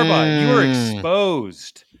 John Harbaugh, you were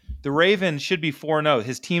exposed. The Ravens should be 4-0.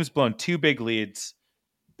 His team's blown 2 big leads,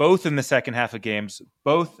 both in the second half of games,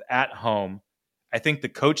 both at home. I think the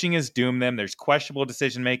coaching has doomed them. There's questionable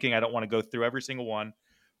decision-making. I don't want to go through every single one.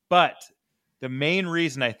 But the main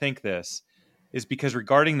reason I think this is because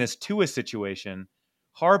regarding this Tua situation,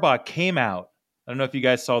 Harbaugh came out. I don't know if you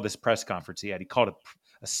guys saw this press conference he had. He called it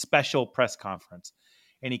a special press conference.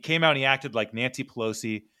 And he came out and he acted like Nancy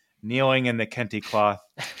Pelosi, kneeling in the kente cloth,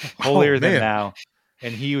 holier than thou.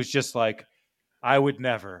 And he was just like, I would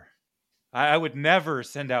never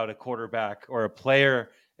send out a quarterback or a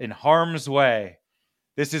player in harm's way.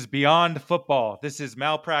 This is beyond football. This is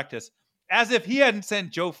malpractice. As if he hadn't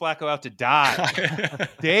sent Joe Flacco out to die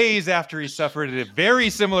days after he suffered a very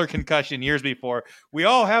similar concussion years before. We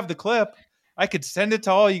all have the clip. I could send it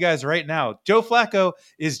to all you guys right now. Joe Flacco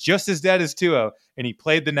is just as dead as Tua, and he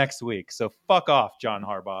played the next week. So fuck off, John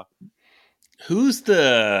Harbaugh. Who's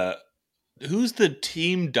the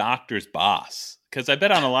team doctor's boss? Because I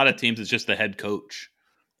bet on a lot of teams it's just the head coach.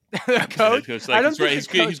 The coach? Like, I don't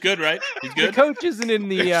think he's good, right? He's good. The coach isn't in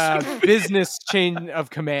the business chain of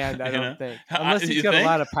command, I don't think. Unless he's got a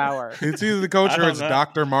lot of power. It's either the coach or it's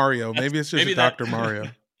Dr. Mario. Maybe it's just Dr. Mario.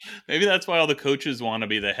 Maybe that's why all the coaches want to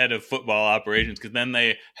be the head of football operations, because then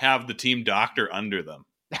they have the team doctor under them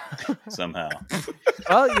somehow.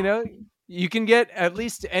 Well, you can get, at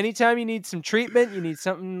least anytime you need some treatment, you need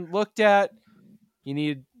something looked at, you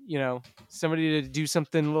need, somebody to do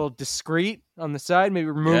something a little discreet on the side, maybe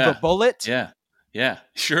remove a bullet. Yeah,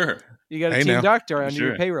 sure. You got a team doctor under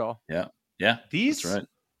your payroll. Yeah. These that's right.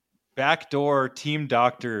 Backdoor team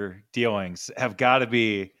doctor dealings have got to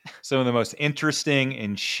be some of the most interesting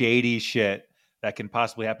and shady shit that can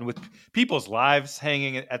possibly happen, with people's lives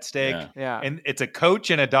hanging at stake. Yeah. And it's a coach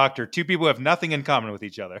and a doctor, 2 people who have nothing in common with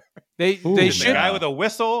each other. They should. A guy with a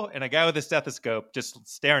whistle and a guy with a stethoscope just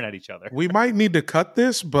staring at each other. We might need to cut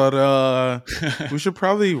this, but we should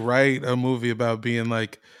probably write a movie about being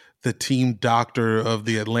like the team doctor of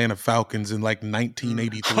the Atlanta Falcons in like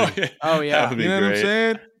 1983. Oh yeah. That would be you know great. what I'm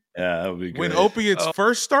saying? Yeah, that would be great. When opiates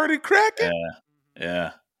first started cracking?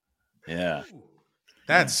 Yeah.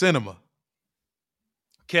 That's cinema.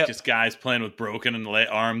 Kip. Just guys playing with broken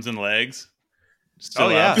arms and legs. Still Oh,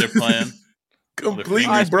 yeah. out there playing.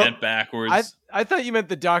 Completely bent backwards. I thought you meant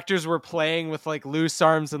the doctors were playing with like loose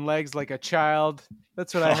arms and legs like a child.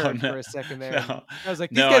 That's what I heard for a second there. No. I was like,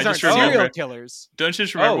 these guys aren't serial killers. Don't you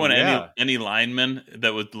just remember when any lineman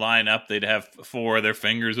that would line up, they'd have 4 of their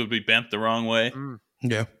fingers would be bent the wrong way?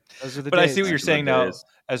 Yeah. Those are the But days. I see what you're saying now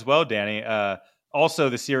as well, Danny. Also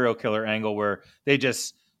the serial killer angle where they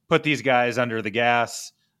just put these guys under the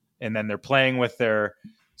gas and then they're playing with their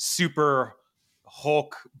super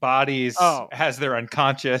Hulk bodies as they're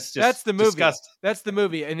unconscious. That's the movie. Disgusting. That's the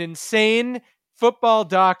movie. An insane football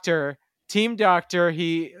doctor, team doctor.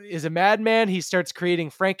 He is a madman. He starts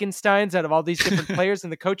creating Frankensteins out of all these different players,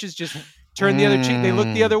 and the coaches just turn the other cheek. They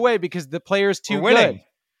look the other way because the player's too good.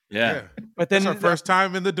 Yeah. But then that's our first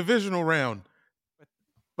time in the divisional round.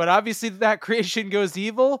 But obviously that creation goes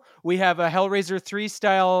evil. We have a Hellraiser 3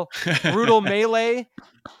 style brutal melee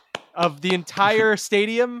of the entire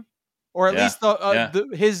stadium or at Yeah,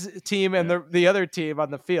 least his team and the other team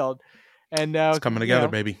on the field. And It's coming together,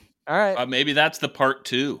 baby. All right. Maybe that's the part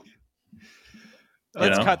 2.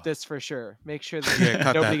 Let's cut this for sure. Make sure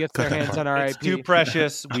that nobody gets their hands on our It's IP. too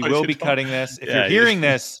precious. We will be cutting this. If you're hearing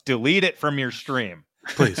this, delete it from your stream.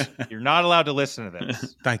 Please. You're not allowed to listen to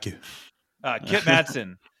this. Thank you. Kit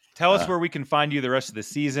Madsen, tell us where we can find you the rest of the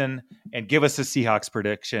season and give us a Seahawks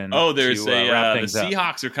prediction. There's to, wrap the things up.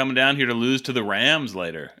 Seahawks are coming down here to lose to the Rams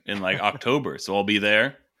later in like October, so I'll be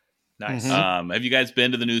there. Nice. Have you guys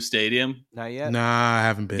been to the new stadium? Not yet. Nah, I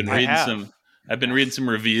haven't been. I've been reading some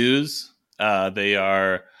reviews. They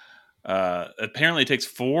are apparently it takes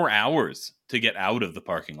 4 hours to get out of the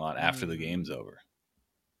parking lot after the game's over.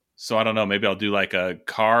 So I don't know. Maybe I'll do like a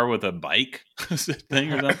car with a bike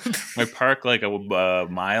thing or something. I park like a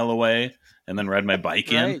mile away and then ride my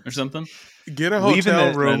bike in or something. Get a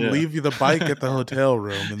hotel room. Leave you the bike at the hotel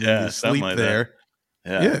room, and then you sleep like there.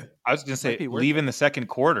 Yeah. I was going to say leave in the second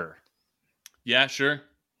quarter. Yeah, sure.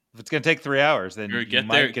 If it's going to take 3 hours, then you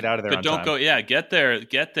might get out of there. But don't go. Yeah, get there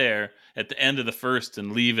at the end of the first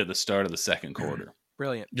and leave at the start of the second quarter.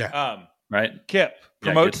 Brilliant. Yeah. Right. Kip,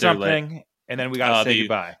 promote something, and then we got to say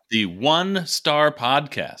goodbye. The 1-star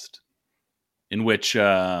podcast, in which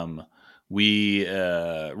we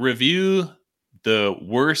review the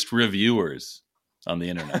worst reviewers on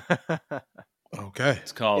the internet. Okay.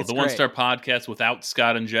 It's called the 1-Star Podcast without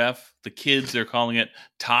Scott and Jeff. The kids are calling it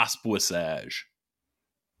Tospuissage.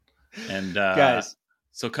 And guys,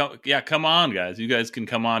 so come on, guys. You guys can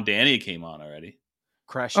come on. Danny came on already.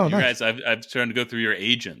 Crushing. You guys, I've tried to go through your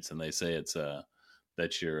agents, and they say it's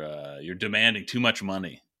that you're demanding too much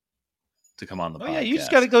money to come on the podcast. Yeah, you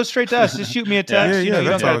just got to go straight to us. Just shoot me a text. Yeah, you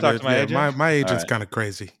don't got to talk good. to my agent. My agent's kind of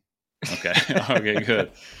crazy. Okay. Okay,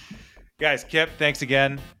 good. Guys, Kip, thanks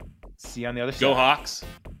again. See you on the other side. Go Hawks.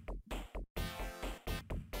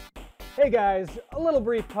 Hey guys, a little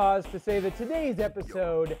brief pause to say that today's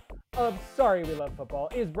episode of Sorry We Love Football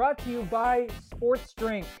is brought to you by Sports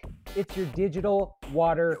Drink. It's your digital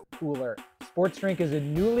water cooler. Sports Drink is a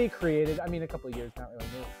newly created, a couple of years, not really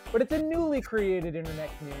new, but it's a newly created internet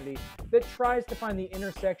community that tries to find the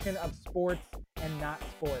intersection of sports and not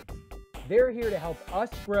sports. They're here to help us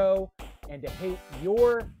grow and to hate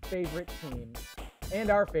your favorite teams, and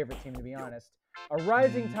our favorite team, to be honest. A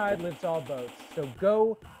rising tide lifts all boats, so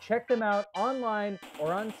go check them out online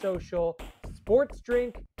or on social,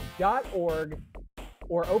 sportsdrink.org,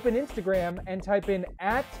 or open Instagram and type in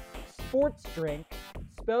 @sportsdrink,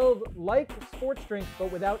 spelled like sports drink but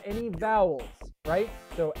without any vowels, right?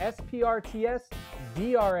 So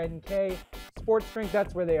SPRTSDRNK, Sports Drink,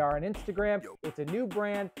 that's where they are on Instagram. It's a new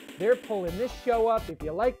brand. They're pulling this show up. If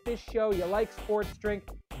you like this show, you like Sports Drink,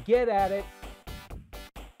 get at it.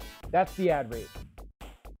 That's the ad read.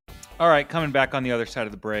 All right, coming back on the other side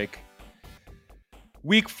of the break.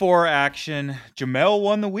 Week 4 action. Jamel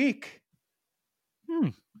won the week.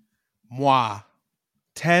 Moi.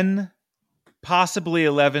 10, possibly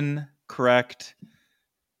 11 correct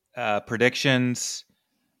predictions,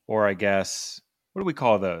 or I guess, what do we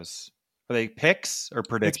call those? Are they picks or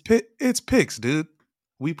predictions? It's picks, dude.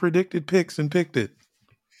 We predicted picks and picked it.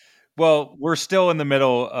 Well, we're still in the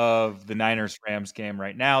middle of the Niners-Rams game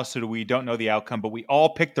right now, so we don't know the outcome, but we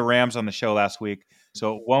all picked the Rams on the show last week,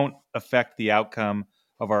 so it won't affect the outcome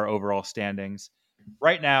of our overall standings.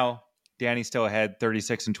 Right now, Danny's still ahead,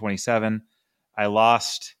 36-27. I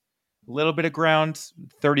lost a little bit of ground,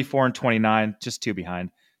 34-29, just 2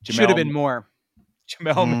 behind. Should have been more.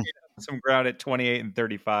 Jamel made up some ground at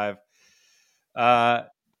 28-35.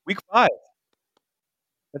 Week 5.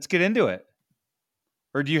 Let's get into it.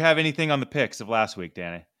 Or do you have anything on the picks of last week,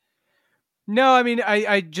 Danny? No,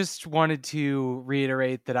 I just wanted to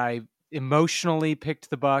reiterate that I emotionally picked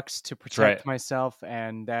the Bucs to protect myself,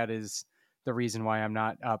 and that is the reason why I'm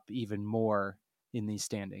not up even more in these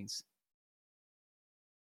standings.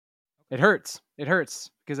 It hurts. It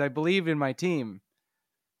hurts because I believe in my team,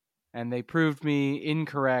 and they proved me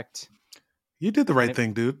incorrect. You did the right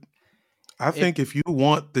thing, dude. I think if you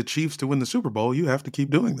want the Chiefs to win the Super Bowl, you have to keep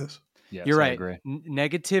doing this. Yes, you're right. I agree.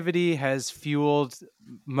 Negativity has fueled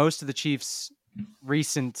most of the Chiefs'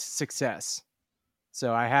 recent success.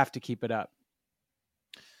 So I have to keep it up.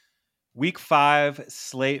 Week 5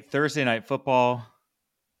 slate, Thursday Night Football,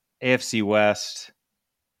 AFC West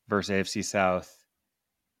versus AFC South.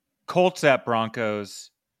 Colts at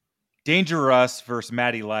Broncos. Danger Russ versus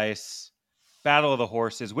Matty Lice. Battle of the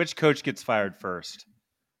Horses. Which coach gets fired first?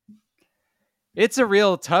 It's a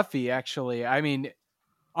real toughie, actually.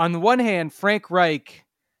 On the one hand, Frank Reich,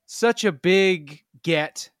 such a big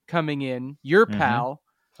get coming in, your pal,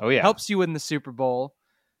 Oh yeah, helps you win the Super Bowl.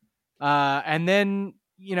 And then,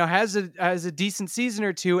 has a decent season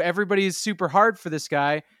or two, everybody's super hard for this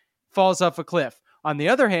guy, falls off a cliff. On the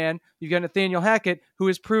other hand, you've got Nathaniel Hackett, who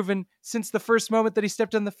has proven since the first moment that he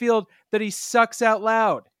stepped on the field that he sucks out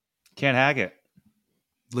loud. Can't hack it.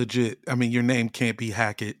 Legit. I mean, your name can't be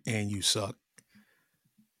Hackett and you suck.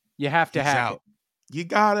 You have to hack it. You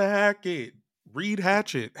gotta hack it. Reed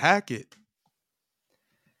Hatchett, hack it.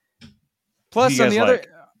 Plus, on the other,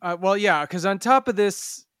 because on top of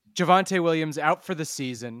this, Javonte Williams out for the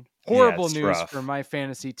season. Horrible news rough for my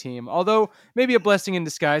fantasy team. Although maybe a blessing in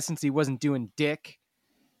disguise since he wasn't doing dick.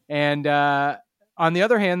 And on the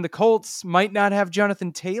other hand, the Colts might not have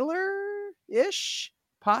Jonathan Taylor-ish.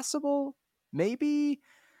 Possible. Maybe.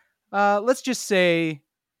 Let's just say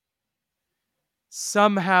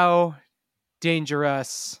somehow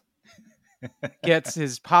Dangerous gets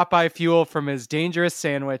his Popeye fuel from his dangerous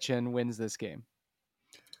sandwich and wins this game.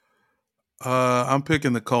 I'm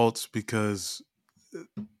picking the Colts because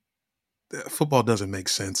football doesn't make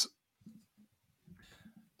sense.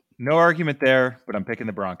 No argument there, but I'm picking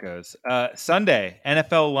the Broncos. Sunday,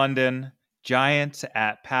 NFL London, Giants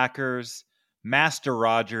at Packers, Master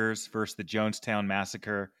Rogers versus the Jonestown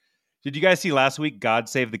Massacre. Did you guys see last week God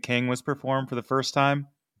Save the King was performed for the first time?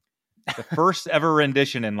 The first ever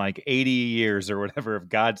rendition in like 80 years or whatever of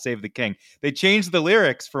God Save the King. They changed the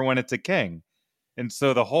lyrics for when it's a king. And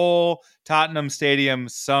so the whole Tottenham Stadium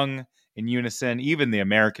sung in unison, even the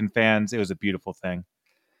American fans. It was a beautiful thing.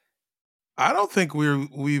 I don't think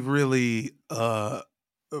we've really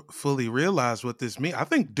fully realized what this means. I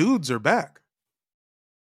think dudes are back.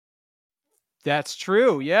 That's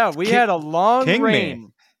true. Yeah, we had a long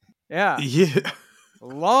reign. Yeah.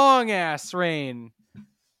 Long ass reign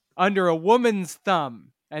under a woman's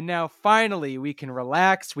thumb. And now finally we can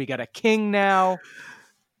relax. We got a king now.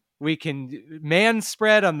 We can man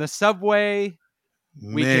spread on the subway.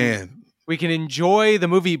 We can enjoy the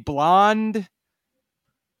movie Blonde,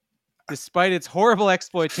 despite its horrible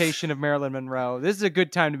exploitation of Marilyn Monroe. This is a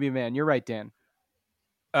good time to be a man. You're right, Dan.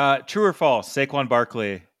 True or false? Saquon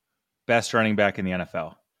Barkley, best running back in the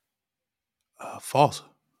NFL. False.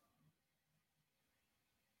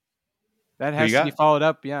 That has to be followed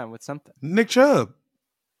up, with something. Nick Chubb.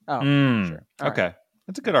 Oh, sure. Okay. Right.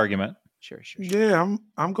 That's a good argument. Sure. Yeah,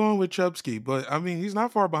 I'm going with Chubbsky, but I mean, he's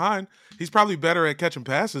not far behind. He's probably better at catching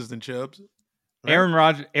passes than Chubbs.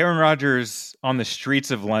 Right? Aaron Rodgers on the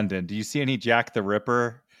streets of London. Do you see any Jack the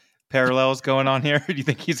Ripper parallels going on here? Do you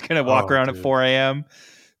think he's going to walk around at 4 a.m.,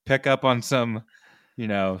 pick up on some,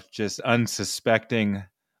 just unsuspecting,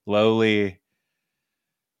 lowly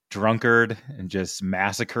drunkard and just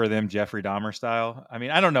massacre them Jeffrey Dahmer style? I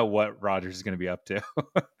mean, I don't know what Rodgers is going to be up to.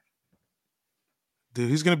 Dude,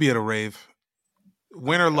 he's going to be at a rave.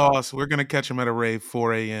 Win or loss, we're going to catch him at a rave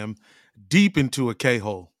 4 a.m. deep into a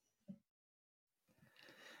K-hole.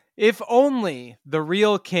 If only the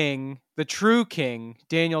real king, the true king,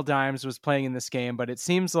 Daniel Dimes was playing in this game, but it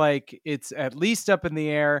seems like it's at least up in the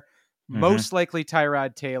air. Most likely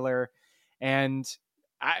Tyrod Taylor. And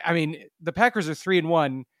I mean, the Packers are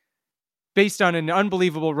 3-1 based on an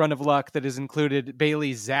unbelievable run of luck that has included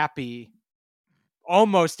Bailey Zappi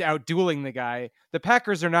almost outdueling the guy. The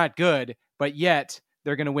Packers are not good, but yet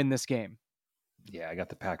they're going to win this game. Yeah, I got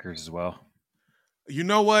the Packers as well. You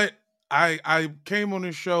know what? I came on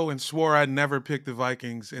this show and swore I'd never pick the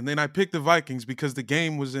Vikings, and then I picked the Vikings because the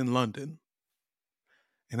game was in London.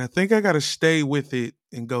 And I think I got to stay with it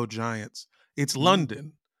and go Giants. It's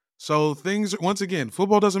London. So things, once again,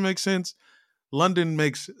 football doesn't make sense. London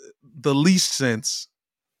makes the least sense.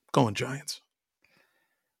 Going Giants.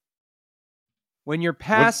 When you're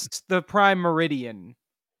past the prime meridian,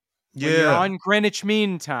 when you're on Greenwich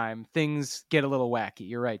Mean Time, things get a little wacky.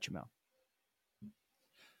 You're right, Jamel.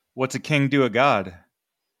 What's a king to a god?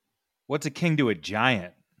 What's a king to a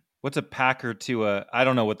giant? What's a Packer to a... I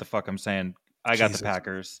don't know what the fuck I'm saying. I got the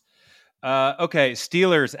Packers. Okay,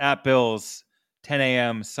 Steelers at Bills, 10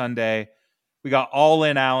 a.m. Sunday. We got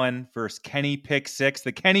All-In Allen versus Kenny Pick-6.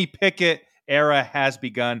 The Kenny Pickett era has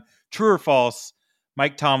begun. True or false?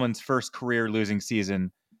 Mike Tomlin's first career losing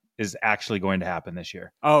season is actually going to happen this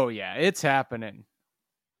year. Oh, yeah, it's happening.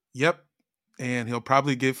 Yep. And he'll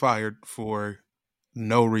probably get fired for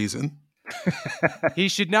no reason. He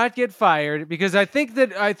should not get fired because I think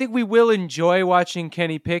we will enjoy watching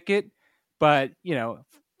Kenny Pickett, but,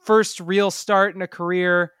 first real start in a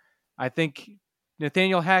career, I think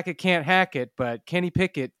Nathaniel Hackett can't hack it, but Kenny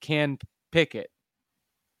Pickett can pick it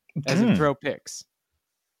as in throw picks.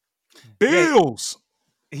 Bills.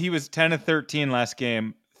 He was 10 of 13 last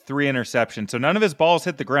game, 3 interceptions. So none of his balls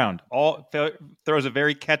hit the ground. All throws a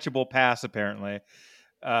very catchable pass, apparently.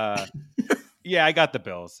 Yeah, I got the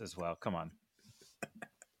Bills as well. Come on.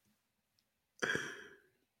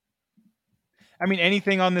 I mean,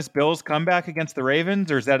 anything on this Bills comeback against the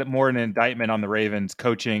Ravens, or is that more an indictment on the Ravens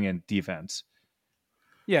coaching and defense?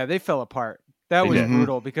 Yeah, they fell apart. That They was did.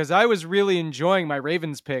 brutal because I was really enjoying my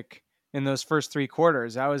Ravens pick in those first 3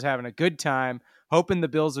 quarters. I was having a good time, hoping the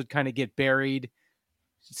Bills would kind of get buried,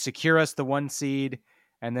 secure us the 1 seed,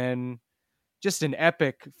 and then just an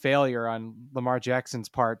epic failure on Lamar Jackson's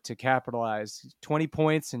part to capitalize. 20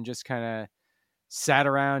 points and just kind of sat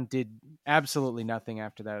around, did absolutely nothing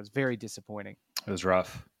after that. It was very disappointing. It was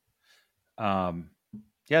rough.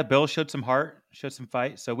 Yeah, Bills showed some heart, showed some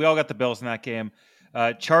fight. So we all got the Bills in that game.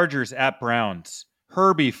 Chargers at Browns.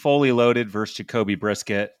 Herbie fully loaded versus Jacoby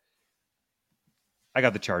Brisket. I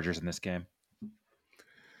got the Chargers in this game.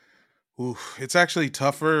 Oof, it's actually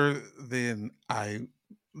tougher than I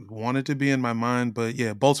wanted to be in my mind, but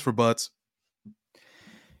yeah, bolts for butts.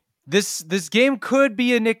 This game could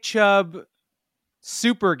be a Nick Chubb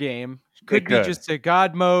super game. Could be just a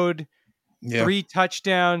God mode, 3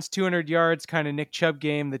 touchdowns, 200 yards kind of Nick Chubb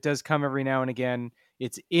game that does come every now and again.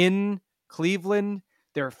 It's in Cleveland.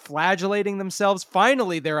 They're flagellating themselves.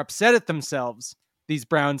 Finally, they're upset at themselves, these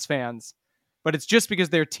Browns fans. But it's just because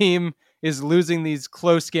their team is losing these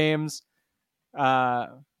close games.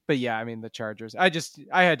 But yeah, I mean, the Chargers. I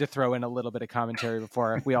had to throw in a little bit of commentary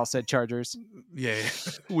before we all said Chargers. Yeah,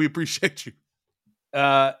 we appreciate you.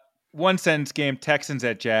 1 sentence game, Texans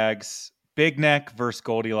at Jags. Big Neck versus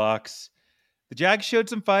Goldilocks. The Jags showed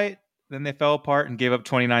some fight, then they fell apart and gave up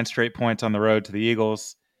 29 straight points on the road to the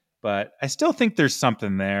Eagles. But I still think there's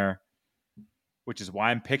something there, which is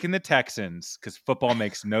why I'm picking the Texans, because football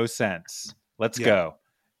makes no sense. Let's go.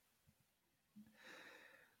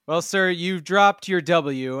 Well, sir, you've dropped your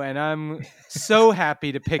W, and I'm so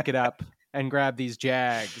happy to pick it up and grab these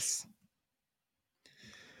Jags.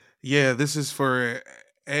 Yeah, this is for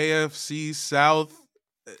AFC South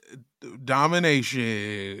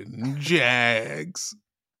domination. Jags.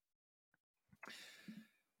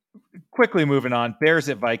 Quickly moving on. Bears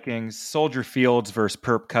at Vikings. Soldier Fields versus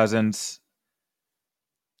Perp Cousins.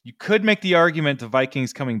 You could make the argument the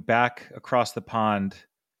Vikings coming back across the pond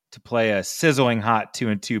to play a sizzling hot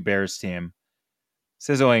 2-2 Bears team.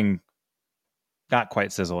 Sizzling, not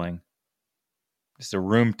quite sizzling. Just a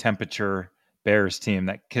room temperature Bears team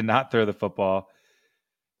that cannot throw the football.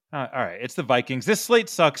 All right, it's the Vikings. This slate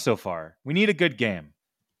sucks so far. We need a good game.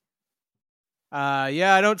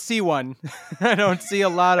 Yeah, I don't see one. I don't see a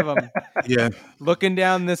lot of them. Yeah. Looking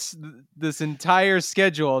down this entire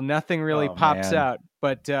schedule, nothing really pops out.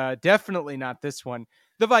 But definitely not this one.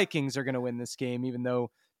 The Vikings are going to win this game, even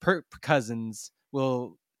though Perk Cousins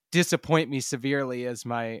will disappoint me severely as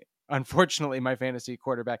unfortunately, my fantasy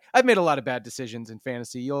quarterback. I've made a lot of bad decisions in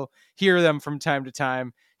fantasy. You'll hear them from time to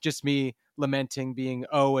time. Just me lamenting being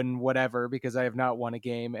 0 and whatever because I have not won a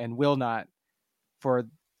game and will not for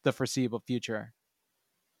the foreseeable future.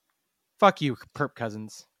 Fuck you, Perp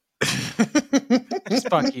Cousins. Just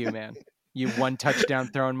fuck you, man. You 1 touchdown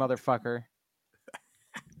throwing motherfucker.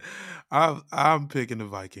 I'm picking the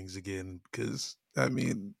Vikings again because, I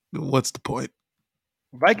mean, what's the point?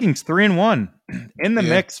 Vikings 3-1 in the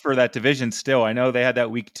mix for that division still. I know they had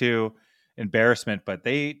that week 2 embarrassment, but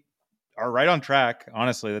they are right on track.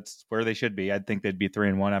 Honestly, that's where they should be. I'd think they'd be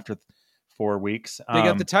 3-1 after 4 weeks. They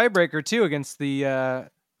got the tiebreaker too against the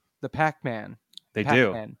Pac-Man. They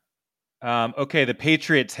do. Okay, the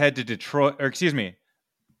Patriots head to Detroit,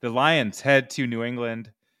 the Lions head to New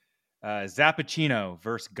England. Zappuccino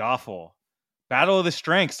versus Goffel. Battle of the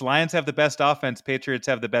strengths. Lions have the best offense. Patriots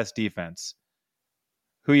have the best defense.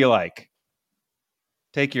 Who you like?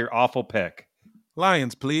 Take your awful pick.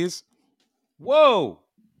 Lions, please. Whoa.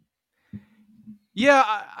 Yeah,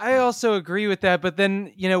 I also agree with that. But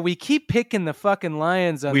then, we keep picking the fucking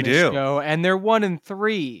Lions on this show, and they're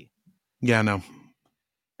 1-3. Yeah, I know.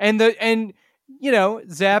 And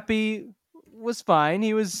Zappy was fine.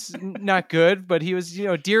 He was not good, but he was,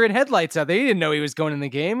 deer in headlights out there. He didn't know he was going in the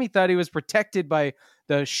game. He thought he was protected by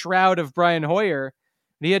the shroud of Brian Hoyer.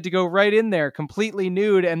 And he had to go right in there completely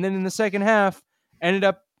nude. And then in the second half, ended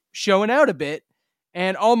up showing out a bit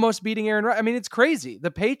and almost beating Aaron Rodgers. I mean, it's crazy.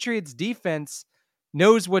 The Patriots defense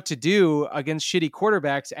knows what to do against shitty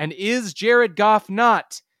quarterbacks. And is Jared Goff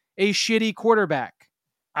not a shitty quarterback?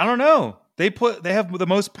 I don't know. They have the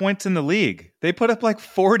most points in the league. They put up like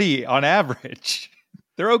 40 on average.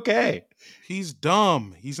 They're okay. He's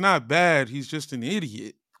dumb. He's not bad. He's just an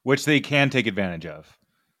idiot. Which they can take advantage of.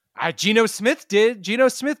 Geno Smith did. Geno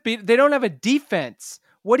Smith beat. They don't have a defense.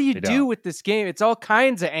 What do you do with this game? It's all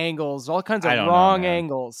kinds of angles, all kinds of wrong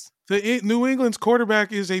angles. New England's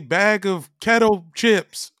quarterback is a bag of kettle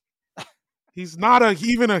chips. He's not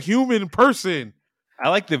even a human person. I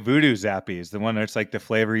like the Voodoo Zappies, the one that's like the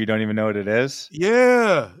flavor you don't even know what it is.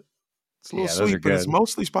 Yeah. It's a little Yeah, those are sweet, but it's good.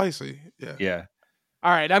 mostly spicy. Yeah. Yeah.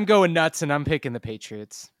 All right, I'm going nuts, and I'm picking the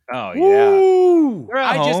Patriots. Oh, yeah. Woo! They're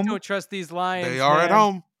at I just home. don't trust these Lions. They are at man.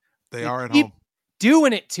 home. They are at keep home.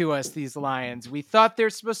 doing it to us, these Lions. We thought they're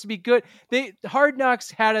supposed to be good. Hard Knocks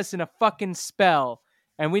had us in a fucking spell,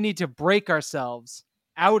 and we need to break ourselves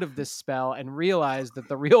out of this spell and realize that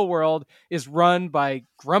the real world is run by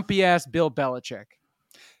grumpy ass Bill Belichick.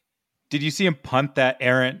 Did you see him punt that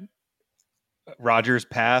Aaron Rodgers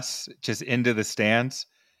pass just into the stands?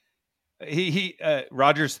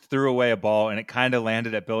 Rodgers threw away a ball and it kind of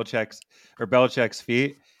landed at Belichick's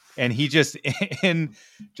feet, and he just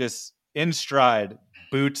in stride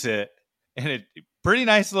boots it, and it pretty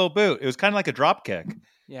nice little boot. It was kind of like a drop kick.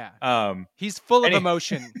 Yeah. He's full of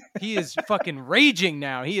emotion. He is fucking raging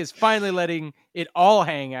now. He is finally letting it all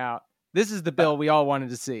hang out. This is the Bill we all wanted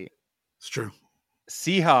to see. It's true.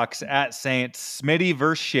 Seahawks at Saints. Smitty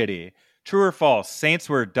versus Shitty. True or false? Saints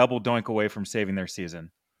were a double doink away from saving their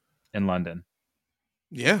season in London.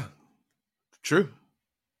 Yeah. True.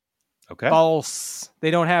 Okay. False. They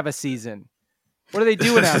don't have a season. What are they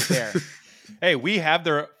doing out there? Hey, we have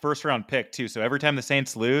their first round pick too. So every time the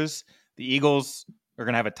Saints lose, the Eagles are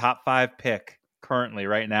going to have a top 5 pick currently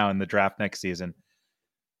right now in the draft next season.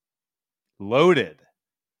 Loaded.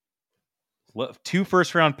 2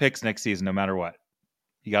 first round picks next season, no matter what.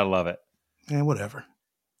 You got to love it. And whatever.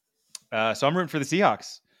 So I'm rooting for the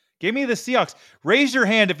Seahawks. Give me the Seahawks. Raise your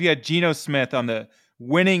hand if you had Geno Smith on the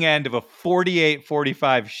winning end of a 48-45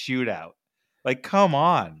 shootout. Like, come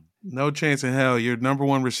on. No chance in hell. Your number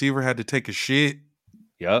one receiver had to take a shit.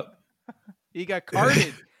 Yep. He got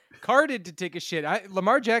carded to take a shit.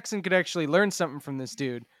 Lamar Jackson could actually learn something from this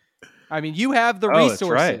dude. I mean, you have the resources.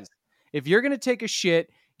 That's right. If you're going to take a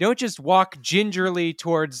shit, don't just walk gingerly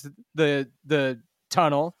towards the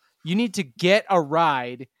tunnel. You need to get a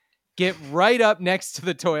ride, get right up next to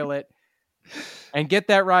the toilet, and get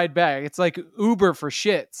that ride back. It's like Uber for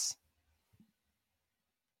shits.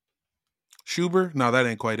 Schuber? No, that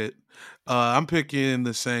ain't quite it. I'm picking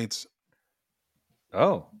the Saints.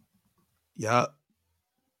 Oh. Yeah.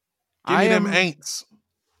 Give me them ain'ts.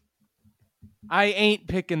 I ain't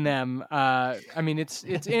picking them. I mean, it's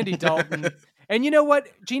Andy Dalton. And you know what?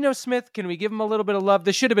 Geno Smith, can we give him a little bit of love?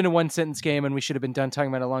 This should have been a one-sentence game, and we should have been done talking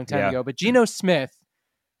about it a long time ago. But Geno Smith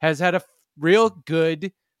has had a real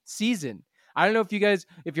good season. I don't know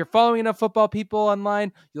if you're following enough football people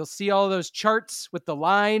online, you'll see all those charts with the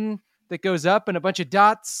line that goes up and a bunch of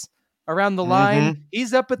dots around the line.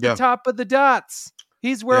 He's up at the top of the dots.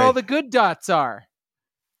 He's where all the good dots are.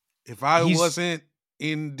 If I wasn't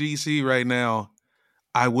in DC right now,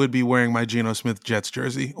 I would be wearing my Geno Smith Jets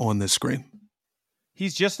jersey on this screen.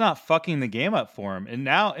 He's just not fucking the game up for him.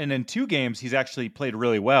 And in 2 games, he's actually played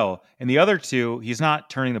really well. In the other 2, he's not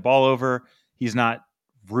turning the ball over. He's not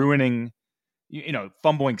ruining,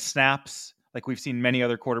 fumbling snaps like we've seen many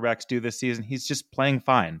other quarterbacks do this season. He's just playing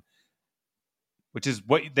fine, which is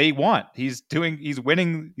what they want. He's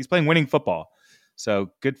winning. He's playing winning football.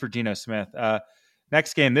 So good for Geno Smith.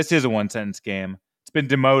 Next game, this is a one-sentence game. It's been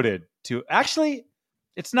demoted to, actually,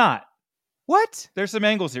 it's not. What? There's some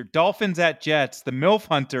angles here. Dolphins at Jets, the MILF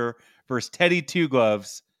Hunter versus Teddy Two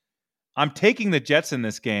Gloves. I'm taking the Jets in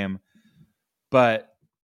this game, but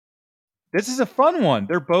this is a fun one.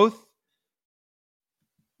 They're both,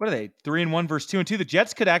 what are they, 3-1 versus 2-2. The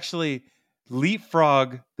Jets could actually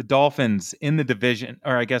leapfrog the Dolphins in the division,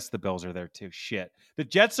 or I guess the Bills are there too. Shit. The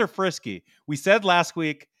Jets are frisky. We said last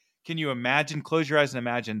week, can you imagine, close your eyes and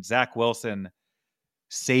imagine Zach Wilson,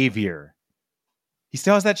 savior. He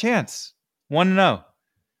still has that chance. 1-0.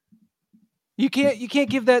 You can't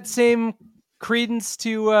give that same credence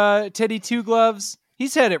to Teddy Two Gloves.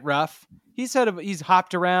 He's had it rough. He's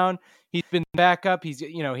hopped around. He's been back up. He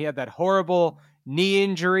had that horrible knee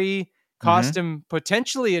injury, cost him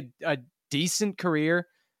potentially a decent career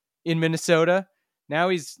in Minnesota. Now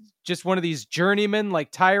he's just one of these journeymen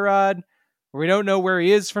like Tyrod, where we don't know where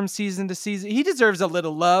he is from season to season. He deserves a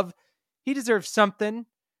little love. He deserves something.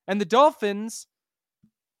 And the Dolphins,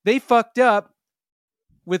 they fucked up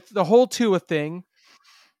with the whole Tua thing.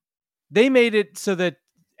 They made it so that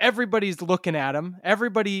everybody's looking at them.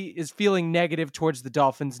 Everybody is feeling negative towards the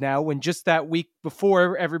Dolphins now, when just that week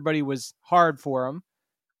before, everybody was hard for them.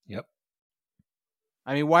 Yep.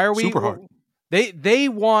 I mean, why are we... Super hard. They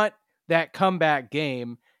want that comeback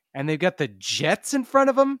game, and they've got the Jets in front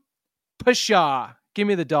of them. Pshaw. Give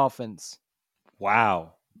me the Dolphins.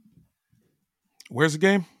 Wow. Where's the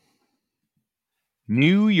game?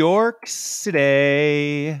 New York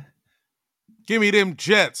City. Give me them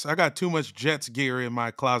Jets. I got too much Jets gear in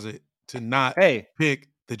my closet to not Hey, pick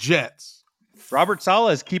the Jets. Robert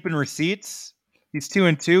Saleh is keeping receipts. He's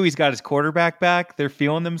 2-2. He's got his quarterback back. They're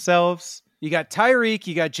feeling themselves. You got Tyreek,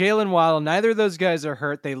 you got Jalen Waddle. Neither of those guys are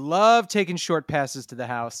hurt. They love taking short passes to the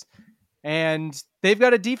house. And they've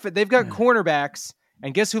got a defense. They've got cornerbacks.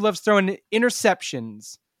 And guess who loves throwing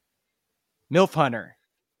interceptions? Milf Hunter.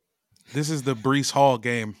 This is the Breece Hall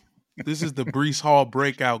game. This is the Breece Hall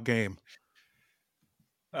breakout game.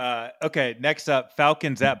 Okay, next up,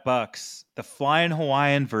 Falcons at Bucks. The Flying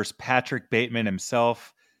Hawaiian versus Patrick Bateman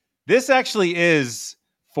himself. This actually is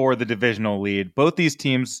for the divisional lead. Both these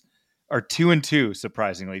teams are 2-2,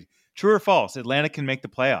 surprisingly. True or false? Atlanta can make the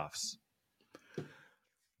playoffs.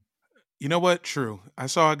 You know what? True. I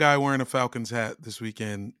saw a guy wearing a Falcons hat this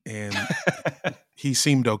weekend, and he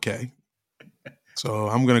seemed okay. So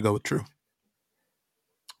I'm going to go with true.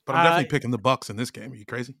 But I'm definitely picking the Bucks in this game. Are you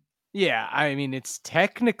crazy? Yeah, I mean, it's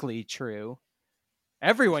technically true.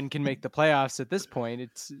 Everyone can make the playoffs at this point.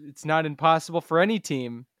 It's not impossible for any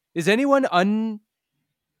team. Is anyone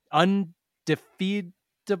undefeatable?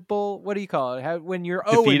 What do you call it? When you're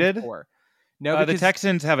defeated? 0-4. No, because the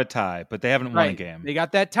Texans have a tie, but they haven't won a game. They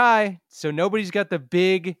got that tie, so nobody's got the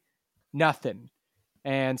big nothing.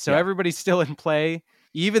 And so everybody's still in play,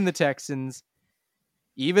 even the Texans,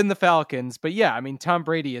 even the Falcons. But yeah, I mean, Tom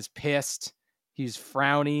Brady is pissed. He's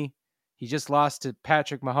frowny. He just lost to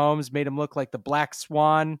Patrick Mahomes, made him look like the Black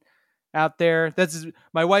Swan out there.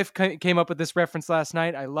 My wife came up with this reference last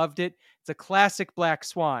night. I loved it. It's a classic Black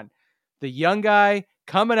Swan. The young guy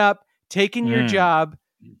coming up, taking your job,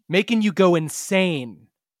 making you go insane.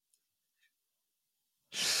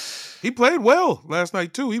 He played well last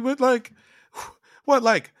night, too. He went like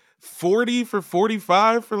 40 for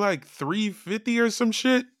 45 for like 350 or some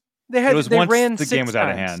shit? They ran the game was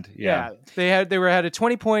out of hand. Yeah. They had a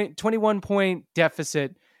 21 point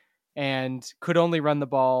deficit and could only run the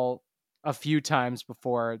ball a few times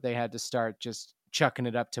before they had to start just chucking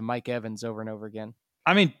it up to Mike Evans over and over again.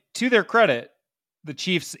 I mean, to their credit, the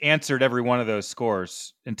Chiefs answered every one of those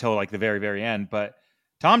scores until like the very, very end. But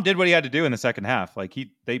Tom did what he had to do in the second half. Like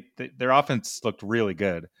their offense looked really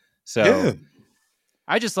good. So yeah.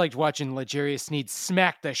 I just liked watching L'Jarius Sneed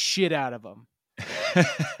smack the shit out of him. Yeah,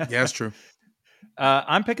 that's true.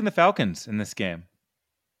 I'm picking the Falcons in this game.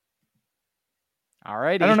 All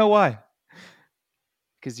right. I don't know why.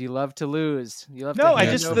 Because you love to lose. You love no, to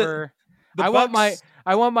hand over. I want my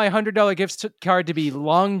 $100 gift card to be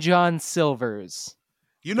Long John Silver's.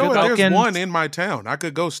 You know what? There's one in my town. I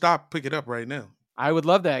could go pick it up right now. I would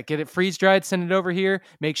love that. Get it freeze dried, send it over here.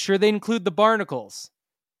 Make sure they include the barnacles.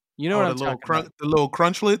 You know what I'm talking about. The little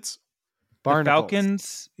crunchlets. The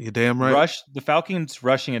Falcons, you're damn right. The Falcons'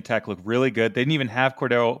 rushing attack looked really good. They didn't even have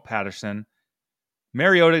Cordero Patterson.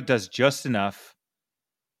 Mariota does just enough.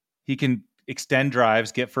 He can extend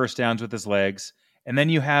drives, get first downs with his legs. And then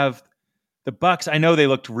you have the Bucks. I know they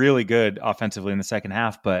looked really good offensively in the second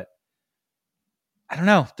half, but I don't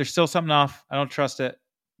know. There's still something off. I don't trust it.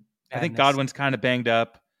 I think Godwin's kind of banged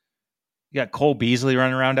up. You got Cole Beasley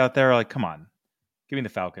running around out there. Like, come on. Give me the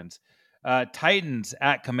Falcons. Titans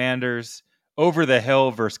at Commanders. Over the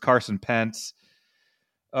hill versus Carson Pence.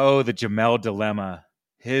 Oh, the Jamel dilemma.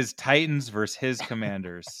 His Titans versus his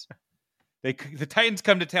Commanders. The Titans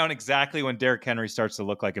come to town exactly when Derrick Henry starts to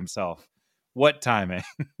look like himself. What timing?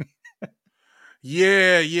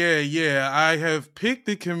 Yeah. I have picked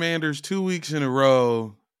the Commanders 2 weeks in a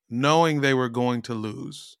row, knowing they were going to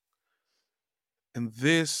lose. And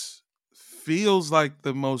this feels like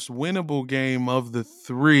the most winnable game of the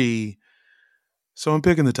three. So I'm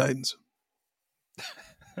picking the Titans.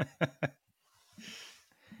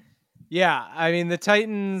 Yeah, I mean, the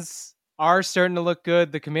Titans are starting to look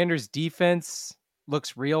good. The Commanders' defense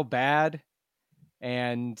looks real bad.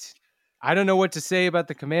 And I don't know what to say about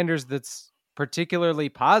the Commanders that's particularly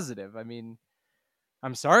positive. I mean,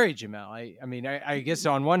 I'm sorry, Jamel. I guess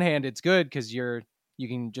on one hand, it's good because you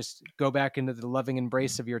can just go back into the loving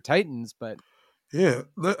embrace of your Titans. But yeah,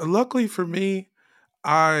 luckily for me,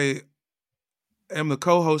 I am the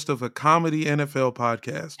co-host of a comedy NFL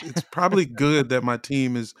podcast. It's probably good that my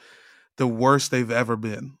team is the worst they've ever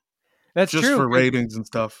been. That's just true. For ratings and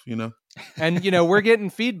stuff, you know. And we're getting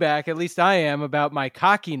feedback, at least I am, about my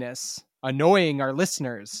cockiness annoying our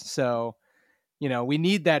listeners. So, we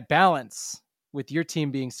need that balance. With your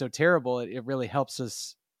team being so terrible, it really helps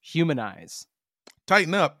us humanize.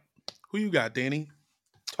 Tighten up. Who you got, Danny?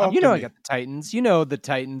 I got the Titans. The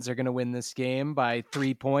Titans are going to win this game by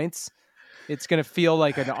 3 points. It's going to feel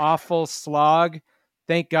like an awful slog.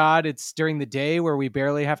 Thank God it's during the day where we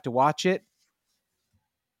barely have to watch it.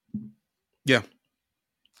 Yeah.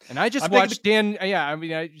 And I just I'm watched Dan. Yeah, I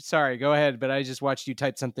mean, sorry, go ahead, but I just watched you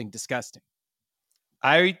type something disgusting.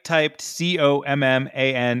 I typed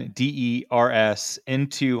COMMANDERS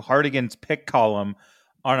into Hardigan's pick column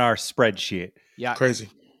on our spreadsheet. Yeah, Crazy.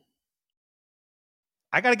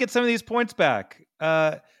 I got to get some of these points back.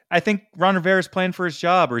 I think Ron Rivera's playing for his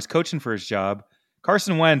job, or he's coaching for his job.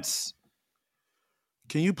 Carson Wentz.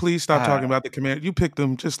 Can you please stop talking about the Commanders? You picked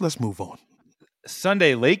them. Just let's move on.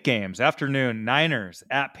 Sunday late games, afternoon, Niners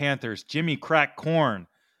at Panthers. Jimmy Crack Corn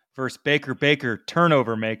versus Baker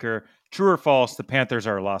turnover maker. True or false, the Panthers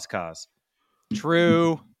are a lost cause?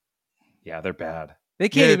 true. Yeah, they're bad. They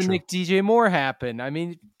can't even true. make DJ Moore happen. I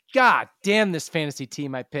mean, God damn this fantasy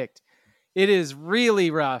team I picked. It is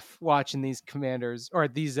really rough watching these Commanders or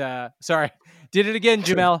these. Sorry, did it again,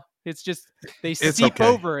 Jamel. It's just they seep okay.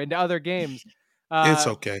 over into other games. It's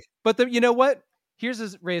okay. But you know what? Here's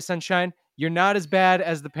a ray of sunshine. You're not as bad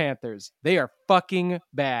as the Panthers. They are fucking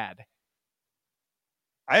bad.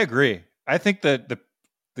 I agree. I think that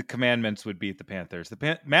the Commandments would beat the Panthers.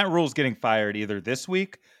 Matt Rule's getting fired either this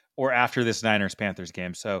week or after this Niners-Panthers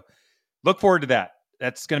game. So look forward to that.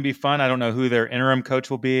 That's going to be fun. I don't know who their interim coach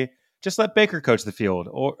will be. Just let Baker coach the field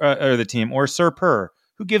or the team, or Sir Purr.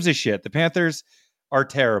 Who gives a shit? The Panthers are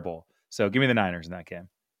terrible. So give me the Niners in that game.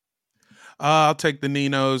 I'll take the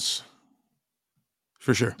Ninos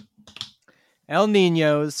for sure. El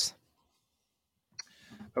Ninos.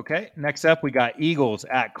 Okay, next up we got Eagles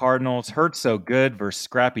at Cardinals. Hurts so good versus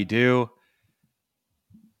Scrappy Doo.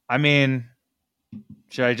 I mean,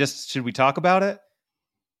 should we talk about it?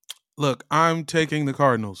 Look, I'm taking the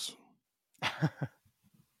Cardinals.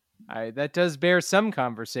 That does bear some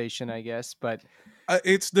conversation, I guess, but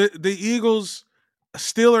It's the Eagles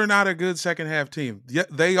still are not a good second half team. Yeah,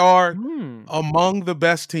 they are among the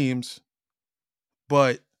best teams,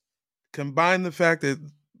 but combine the fact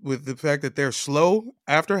that they're slow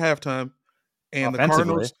after halftime, and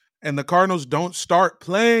the Cardinals don't start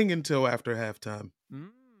playing until after halftime.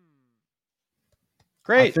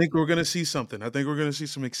 Great. I think we're going to see something. I think we're going to see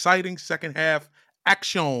some exciting second half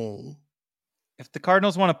action. If the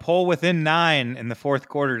Cardinals want to pull within 9 in the fourth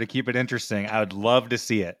quarter to keep it interesting, I would love to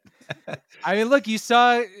see it. I mean, look, you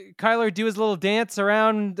saw Kyler do his little dance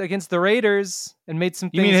around against the Raiders and made some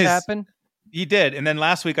things happen. He did. And then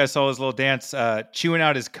last week I saw his little dance chewing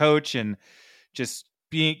out his coach and just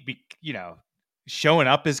showing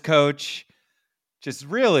up his coach. Just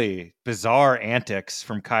really bizarre antics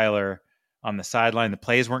from Kyler on the sideline. The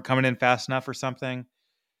plays weren't coming in fast enough or something.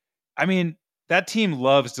 I mean, that team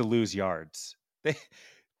loves to lose yards.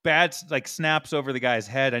 Bad snaps over the guy's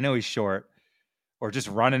head. I know he's short, or just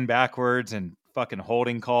running backwards and fucking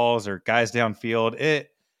holding calls or guys downfield.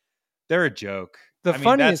 They're a joke.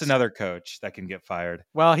 That's another coach that can get fired.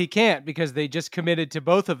 Well, he can't because they just committed to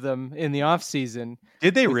both of them in the offseason.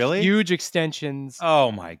 Did they really? Huge extensions.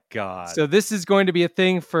 Oh my God. So this is going to be a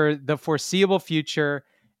thing for the foreseeable future.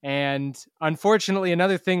 And unfortunately,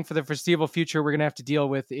 another thing for the foreseeable future we're going to have to deal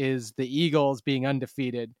with is the Eagles being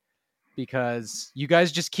undefeated, because you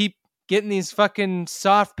guys just keep getting these fucking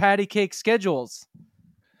soft patty cake schedules.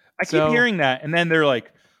 I keep hearing that. And then they're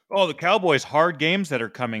like, oh, the Cowboys hard games that are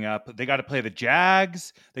coming up. They got to play the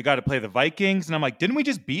Jags. They got to play the Vikings. And I'm like, didn't we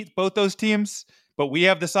just beat both those teams? But we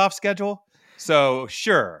have the soft schedule. So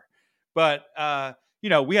sure. But,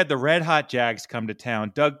 we had the red hot Jags come to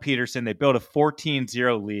town. Doug Peterson, they built a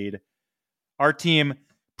 14-0 lead. Our team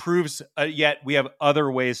proves yet we have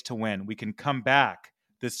other ways to win. We can come back.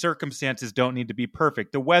 The circumstances don't need to be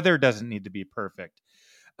perfect. The weather doesn't need to be perfect.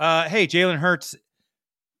 Hey, Jalen Hurts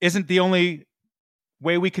isn't the only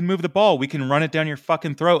way we can move the ball. We can run it down your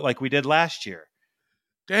fucking throat like we did last year.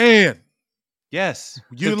 Dan. Yes.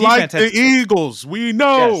 You like the Eagles. We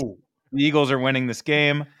know. Yes. The Eagles are winning this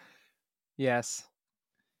game. Yes.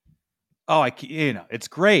 Oh, it's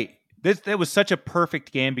great. That was such a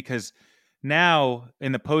perfect game, because now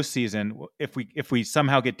in the postseason, if we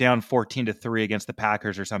somehow get down 14-3 against the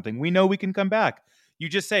Packers or something, we know we can come back. You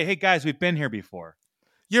just say, hey guys, we've been here before.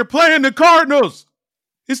 You're playing the Cardinals.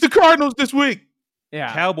 It's the Cardinals this week.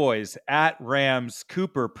 Yeah. Cowboys at Rams.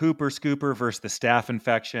 Cooper Pooper Scooper versus the staph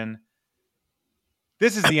infection.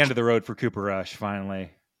 This is the end of the road for Cooper Rush. Finally,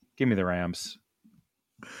 give me the Rams.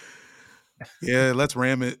 Yeah, let's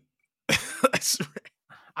ram it.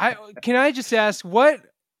 Can I just ask, what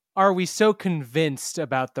are we so convinced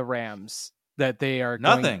about the Rams that they are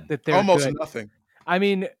nothing? That they're almost good? Nothing. I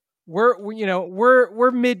mean,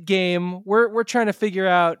 we're mid game. We're trying to figure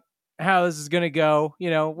out how this is going to go.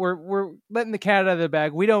 We're letting the cat out of the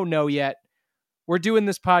bag. We don't know yet. We're doing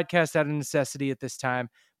this podcast out of necessity at this time,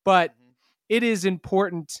 but it is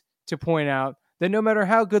important to point out that no matter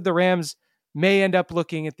how good the Rams may end up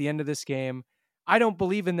looking at the end of this game. I don't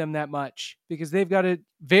believe in them that much because they've got a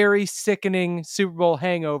very sickening Super Bowl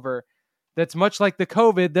hangover that's much like the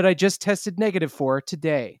COVID that I just tested negative for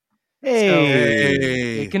today. So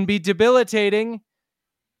Hey. it can be debilitating.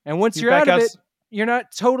 And once He's you're back out of out. it, you're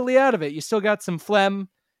not totally out of it. You still got some phlegm.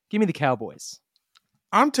 Give me the Cowboys.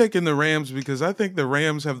 I'm taking the Rams because I think the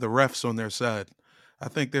Rams have the refs on their side. I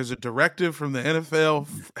think there's a directive from the NFL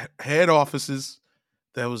head offices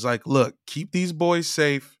that was like, look, keep these boys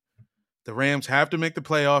safe. The Rams have to make the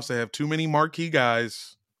playoffs. They have too many marquee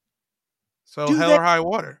guys. So hell or high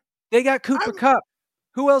water. They got Cooper Kupp.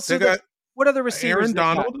 Who else? They got what other receivers? Aaron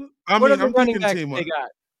Donald. What other I'm running thinking backs team they up. got?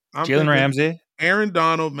 I'm Jalen thinking Ramsey. Aaron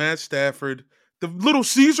Donald, Matt Stafford. The little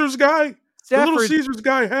Caesars guy. The little Caesars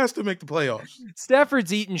guy has to make the playoffs.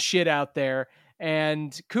 Stafford's eating shit out there,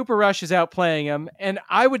 and Cooper Rush is outplaying him. And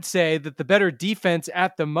I would say that the better defense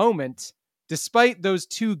at the moment, despite those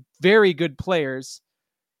two very good players,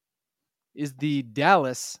 is the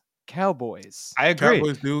Dallas Cowboys. I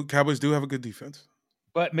agree. Cowboys do have a good defense.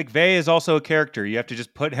 But McVay is also a character. You have to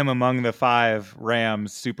just put him among the 5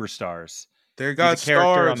 Rams superstars. They got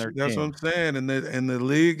stars on their That's team. What I'm saying. And the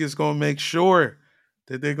league is going to make sure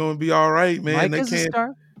that they're going to be all right, man. Mike is a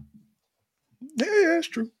star. Yeah, that's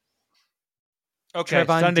true. Okay,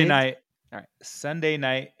 Sunday night. All right, Sunday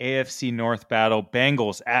night AFC North battle.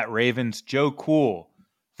 Bengals at Ravens. Joe Cool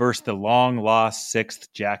versus the long-lost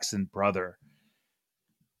 6th Jackson brother.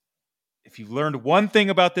 If you've learned one thing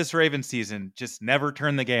about this Ravens season, just never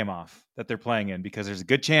turn the game off that they're playing in because there's a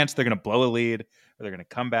good chance they're going to blow a lead or they're going to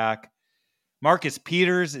come back. Marcus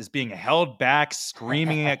Peters is being held back,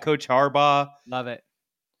 screaming at Coach Harbaugh. Love it.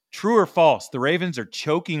 True or false? The Ravens are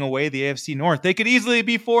choking away the AFC North. They could easily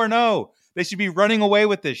be 4-0. They should be running away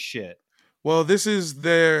with this shit. Well, this is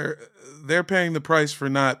they're paying the price for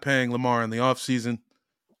not paying Lamar in the offseason.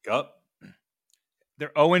 Yup. They're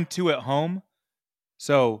 0-2 at home.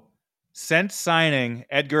 So since signing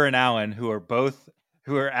Edgar and Allen, who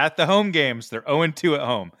are at the home games, they're 0-2 at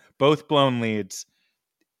home. Both blown leads.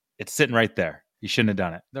 It's sitting right there. You shouldn't have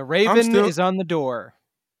done it. The Raven is on the door.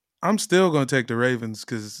 I'm still going to take the Ravens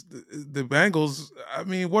because the Bengals, I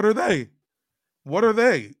mean, what are they? What are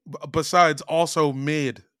they besides also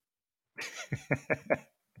mid?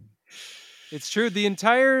 It's true. The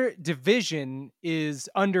entire division is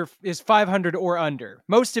 500 or under.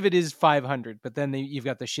 Most of it is 500, but then you've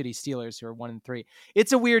got the shitty Steelers who are 1-3.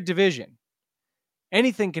 It's a weird division.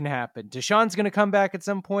 Anything can happen. Deshaun's going to come back at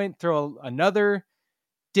some point, throw another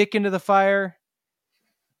dick into the fire.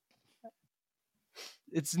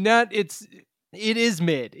 It is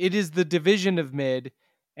mid. It is the division of mid,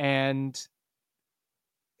 and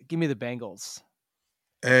give me the Bengals.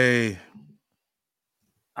 Hey.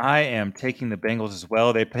 I am taking the Bengals as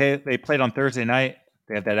well. They played on Thursday night.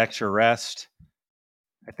 They had that extra rest.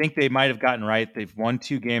 I think they might have gotten right. They've won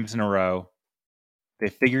 2 games in a row. They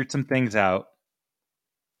figured some things out.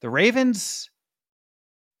 The Ravens,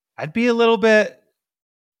 I'd be a little bit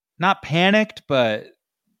not panicked, but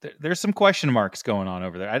there's some question marks going on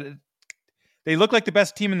over there. They look like the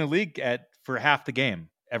best team in the league for half the game,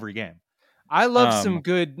 every game. I love some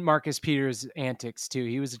good Marcus Peters antics too.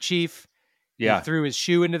 He was a Chief. Yeah. He threw his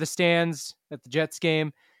shoe into the stands at the Jets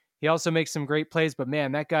game. He also makes some great plays, but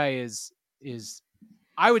man, that guy is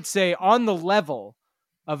I would say on the level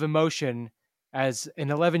of emotion as an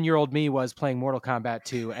 11-year-old me was playing Mortal Kombat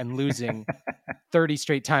 2 and losing 30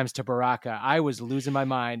 straight times to Baraka. I was losing my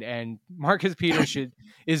mind, and Marcus Peters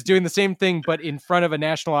is doing the same thing, but in front of a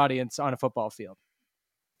national audience on a football field.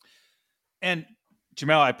 And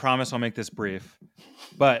Jamel, I promise I'll make this brief,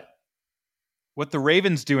 but what the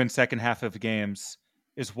Ravens do in second half of games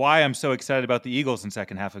is why I'm so excited about the Eagles in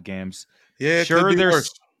second half of games. Yeah, it could be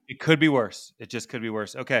worse. It could be worse. It just could be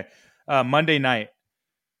worse. Okay, Monday night,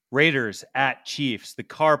 Raiders at Chiefs. The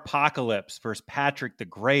car apocalypse versus Patrick the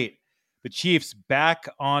Great. The Chiefs back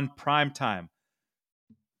on prime time.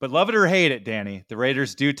 But love it or hate it, Danny, the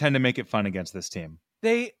Raiders do tend to make it fun against this team.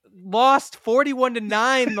 They lost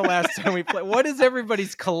 41-9 the last time we played. What is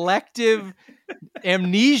everybody's collective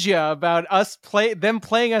amnesia about them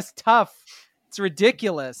playing us tough? It's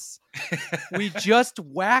ridiculous. We just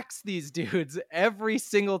wax these dudes every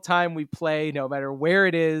single time we play, no matter where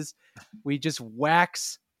it is. We just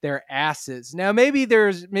wax their asses. Now, maybe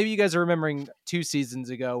you guys are remembering 2 seasons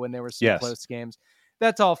ago when there were some close games.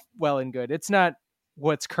 That's all well and good. It's not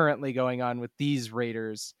what's currently going on with these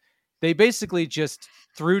Raiders. They basically just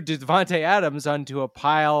threw Devontae Adams onto a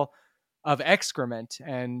pile of excrement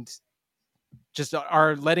and just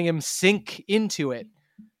are letting him sink into it.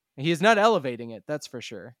 He is not elevating it, that's for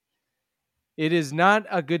sure. It is not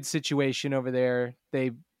a good situation over there.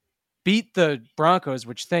 They beat the Broncos,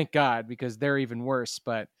 which thank God, because they're even worse.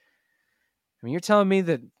 But I mean, you're telling me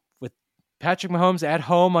that with Patrick Mahomes at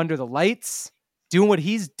home under the lights, doing what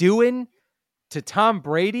he's doing to Tom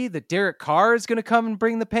Brady, that Derek Carr is going to come and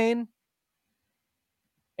bring the pain?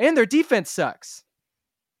 And their defense sucks.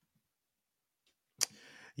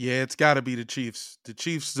 Yeah, it's got to be the Chiefs. The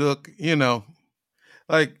Chiefs look,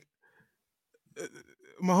 like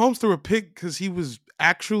Mahomes threw a pick because he was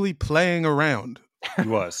actually playing around. He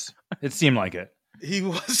was. It seemed like it. He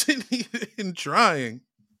wasn't even trying.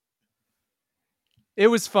 It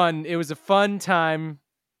was fun. It was a fun time.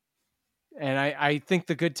 And I think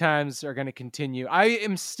the good times are going to continue. I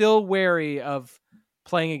am still wary of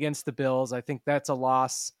playing against the Bills. I think that's a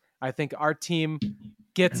loss. I think our team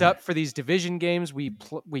gets up for these division games. We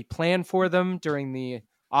plan for them during the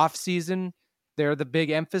off season. They're the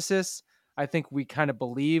big emphasis. I think we kind of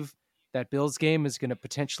believe that Bills game is going to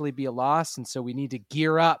potentially be a loss. And so we need to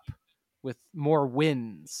gear up with more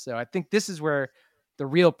wins. So I think this is where the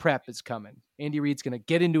real prep is coming. Andy Reid's going to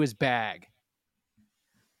get into his bag.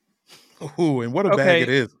 Ooh, and what a bag it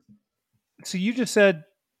is. So you just said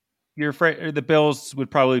you're afraid the Bills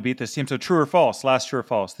would probably beat this team. So true or false? Last true or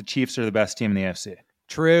false? The Chiefs are the best team in the AFC.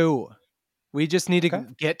 True. We just need to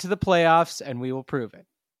get to the playoffs and we will prove it.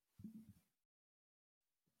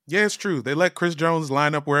 Yeah, it's true. They let Chris Jones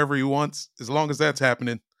line up wherever he wants. As long as that's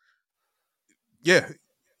happening. Yeah.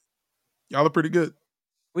 Y'all are pretty good.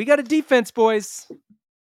 We got a defense, boys.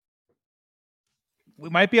 We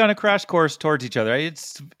might be on a crash course towards each other.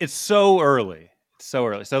 It's so early. It's so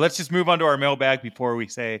early. So let's just move on to our mailbag before we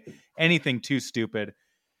say anything too stupid.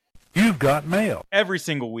 You've got mail. Every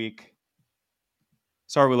single week,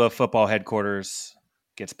 Sorry We Love Football headquarters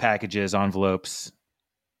gets packages, envelopes,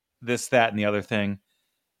 this, that, and the other thing.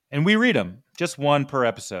 And we read them. Just one per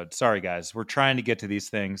episode. Sorry, guys. We're trying to get to these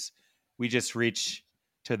things. We just reach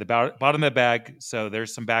to the bottom of the bag. So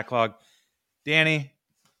there's some backlog. Danny,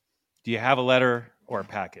 do you have a letter or a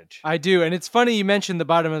package? I do. And it's funny you mentioned the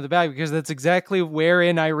bottom of the bag because that's exactly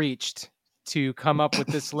wherein I reached to come up with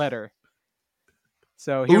this letter.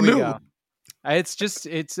 So here we go.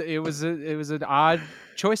 It was an odd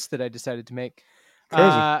choice that I decided to make.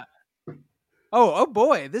 Oh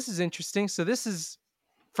boy, this is interesting. So this is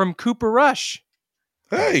from Cooper Rush.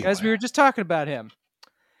 Hey, as we were just talking about him.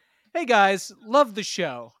 Hey guys, love the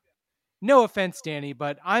show. No offense, Danny,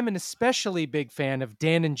 but I'm an especially big fan of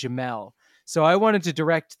Dan and Jamel, so I wanted to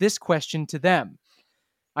direct this question to them.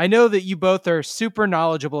 I know that you both are super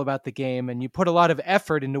knowledgeable about the game and you put a lot of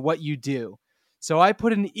effort into what you do. So I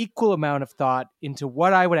put an equal amount of thought into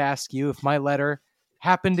what I would ask you if my letter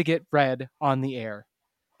happened to get read on the air.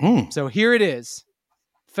 So here it is.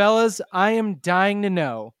 Fellas, I am dying to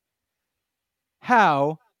know,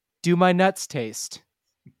 how do my nuts taste?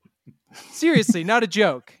 Seriously, not a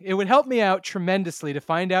joke. It would help me out tremendously to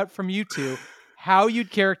find out from you two how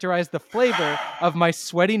you'd characterize the flavor of my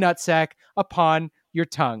sweaty nutsack upon your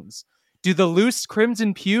tongues. Do the loose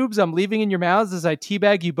crimson pubes I'm leaving in your mouths as I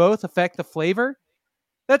teabag you both affect the flavor?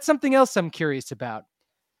 That's something else I'm curious about.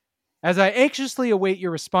 As I anxiously await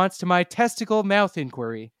your response to my testicle mouth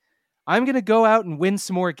inquiry, I'm going to go out and win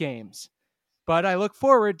some more games. But I look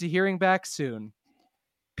forward to hearing back soon.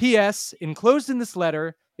 P.S. Enclosed in this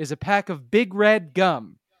letter is a pack of Big Red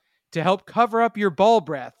gum to help cover up your ball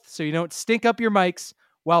breath so you don't stink up your mics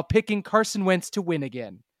while picking Carson Wentz to win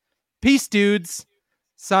again. Peace, dudes.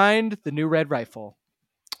 Signed, the New Red Rifle.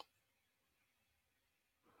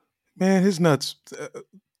 Man, his nuts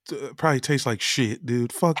probably taste like shit,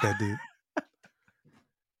 dude. Fuck that dude.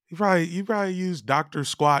 You probably use Dr.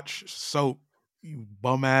 Squatch soap, you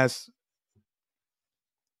bum ass.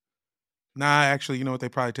 Nah, actually, you know what they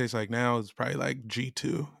probably taste like now? It's probably like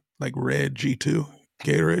G2, like red G2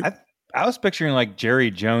 Gatorade. I was picturing like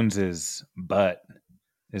Jerry Jones's butt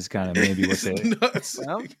is kind of maybe what they nuts.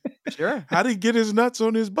 Well, sure. How did he get his nuts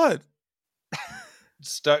on his butt?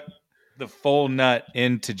 Stuck the full nut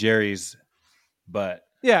into Jerry's butt.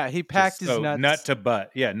 Yeah, he packed his nuts. Nut to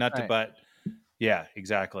butt. Yeah, nut to butt. Yeah,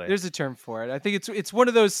 exactly. There's a term for it. I think it's one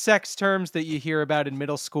of those sex terms that you hear about in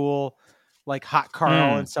middle school, like hot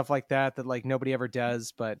Carl and stuff like that like nobody ever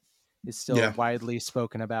does, but is still widely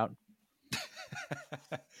spoken about.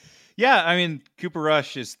 Yeah, I mean, Cooper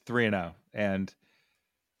Rush is 3-0, and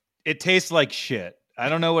it tastes like shit. I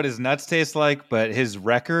don't know what his nuts taste like, but his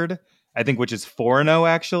record, I think, which is 4-0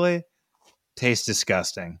 actually, tastes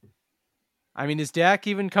disgusting. I mean, is Dak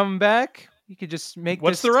even coming back? You could just make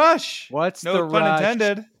What's the rush? What's no the pun rush?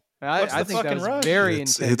 Intended. I think that was rush? Very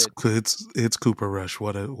intended. It's Cooper Rush.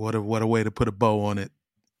 What a way to put a bow on it.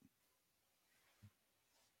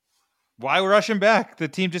 Why rush him back? The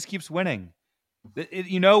team just keeps winning.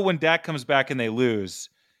 When Dak comes back and they lose,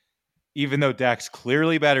 even though Dak's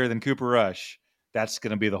clearly better than Cooper Rush, that's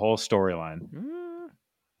going to be the whole storyline.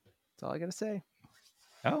 That's all I got to say.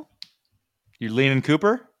 Oh, you're leaning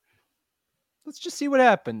Cooper? Let's just see what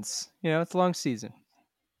happens. It's a long season.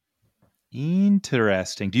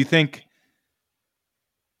 Interesting. Do you think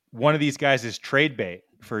one of these guys is trade bait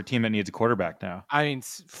for a team that needs a quarterback now? I mean,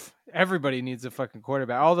 everybody needs a fucking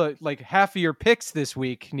quarterback. All the half of your picks this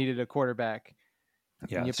week needed a quarterback.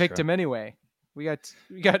 Yeah, and you picked him anyway. We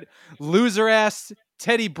got loser ass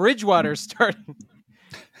Teddy Bridgewater starting.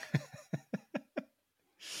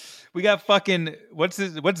 We got fucking what's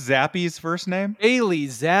Zappy's first name? Bailey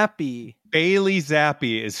Zappi. Bailey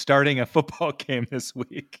Zappi is starting a football game this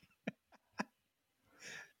week.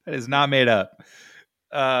 That is not made up.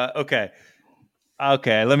 Okay.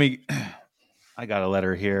 Let me. I got a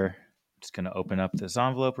letter here. I'm just gonna open up this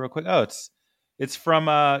envelope real quick. Oh, it's from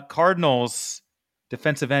Cardinals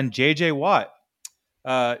defensive end JJ Watt.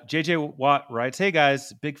 JJ Watt writes, "Hey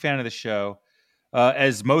guys, big fan of the show.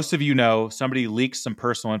 As most of you know, somebody leaked some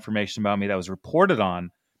personal information about me that was reported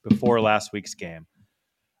on before last week's game.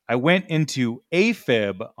 I went into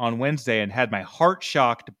AFib on Wednesday and had my heart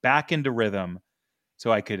shocked back into rhythm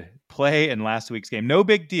so I could play in last week's game. No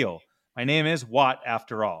big deal. My name is Watt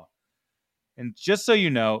after all. And just so you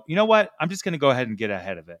know what? I'm just going to go ahead and get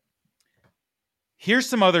ahead of it. Here's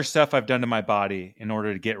some other stuff I've done to my body in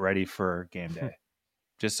order to get ready for game day.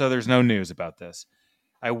 Just so there's no news about this.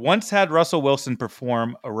 I once had Russell Wilson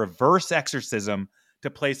perform a reverse exorcism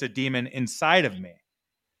to place a demon inside of me.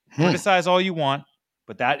 Criticize all you want,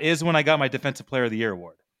 but that is when I got my Defensive Player of the Year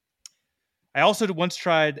award. I also once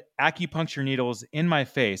tried acupuncture needles in my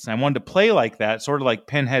face, and I wanted to play like that, sort of like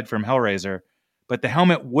Pinhead from Hellraiser, but the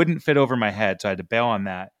helmet wouldn't fit over my head, so I had to bail on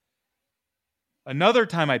that. Another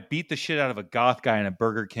time, I beat the shit out of a goth guy in a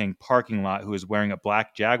Burger King parking lot who was wearing a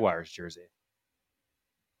black Jaguars jersey.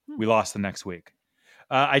 We lost the next week.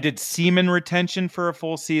 I did semen retention for a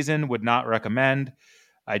full season, would not recommend.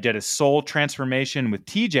 I did a soul transformation with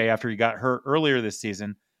TJ after he got hurt earlier this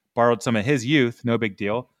season. Borrowed some of his youth, no big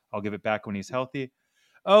deal. I'll give it back when he's healthy.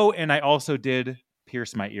 Oh, and I also did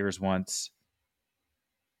pierce my ears once.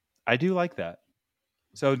 I do like that.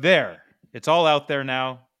 So there, it's all out there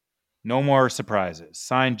now. No more surprises.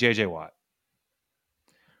 Signed, JJ Watt.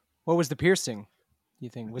 What was the piercing? You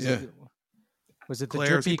think was it the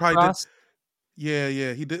Claire's, drippy cross?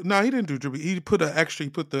 Yeah, he did. No, he didn't do drippy. He put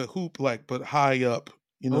the hoop but high up.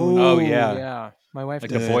 Oh yeah, yeah. My wife like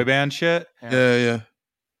did the boy band shit. Yeah.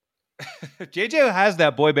 JJ has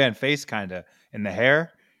that boy band face kind of in the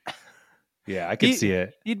hair. Yeah, I could see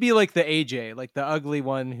it. He'd be like the AJ, like the ugly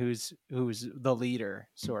one who's the leader,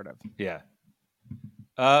 sort of. Yeah.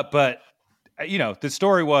 But the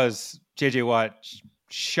story was JJ Watt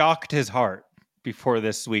shocked his heart before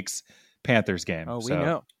this week's Panthers game. Oh, we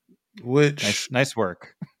know. Which nice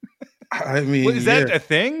work. I mean, is that a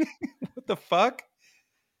thing? What the fuck?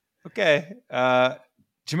 Okay.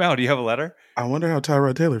 Jamal, do you have a letter? I wonder how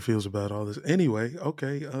Tyrod Taylor feels about all this. Anyway,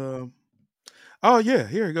 okay. Oh yeah,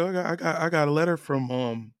 here you go. I got a letter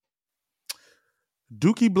from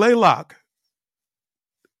Dookie Blaylock.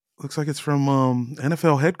 Looks like it's from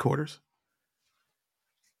NFL headquarters.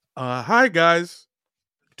 Hi guys,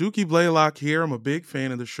 Dookie Blaylock here. I'm a big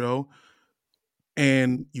fan of the show.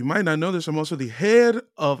 And you might not know this, I'm also the head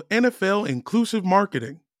of NFL inclusive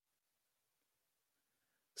marketing.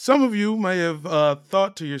 Some of you may have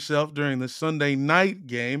thought to yourself during the Sunday night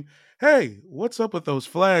game, hey, what's up with those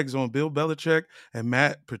flags on Bill Belichick and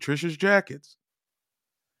Matt Patricia's jackets?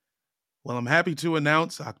 Well, I'm happy to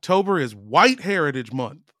announce October is White Heritage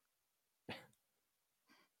Month.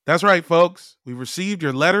 That's right, folks. We received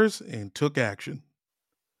your letters and took action.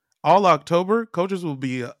 All October, coaches will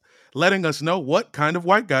be letting us know what kind of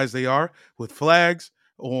white guys they are with flags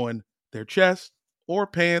on their chest or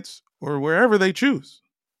pants or wherever they choose.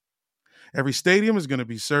 Every stadium is going to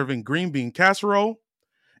be serving green bean casserole,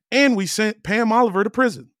 and we sent Pam Oliver to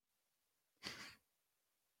prison.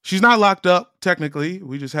 She's not locked up, technically.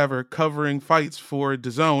 We just have her covering fights for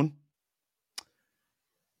DAZN.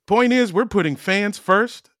 Point is, we're putting fans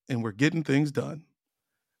first, and we're getting things done.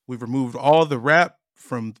 We've removed all the rap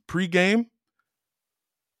from pregame.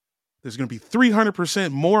 There's going to be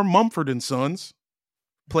 300% more Mumford & Sons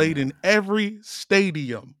played in every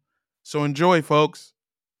stadium. So enjoy, folks.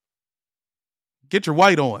 Get your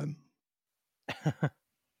white on.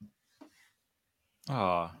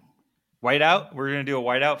 White out? We're going to do a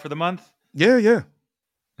white out for the month? Yeah.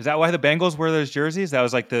 Is that why the Bengals wear those jerseys? That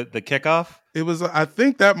was like the kickoff? It was, I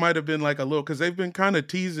think that might have been like a little, because they've been kind of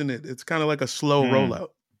teasing it. It's kind of like a slow rollout.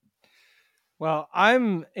 Well,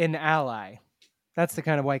 I'm an ally. That's the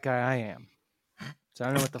kind of white guy I am. So I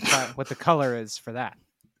don't know what the color is for that.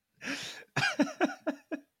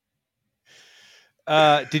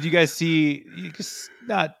 Did you guys see?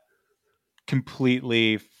 Not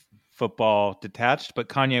completely football detached, but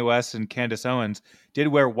Kanye West and Candace Owens did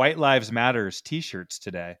wear White Lives Matters T-shirts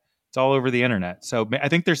today. It's all over the internet, so I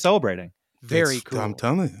think they're celebrating. Very cool. I'm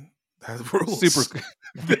telling you, that rules. Super,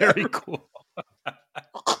 very cool.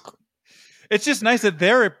 It's just nice that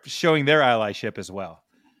they're showing their allyship as well.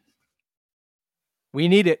 We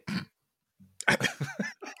need it.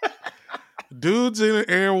 Dudes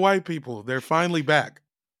and white people, they're finally back.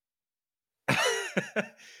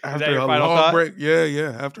 After a long break.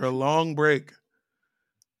 Yeah. After a long break.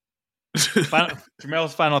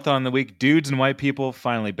 Jamel's final thought on the week: dudes and white people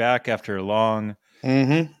finally back after a long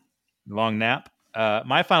nap.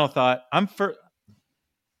 My final thought: I'm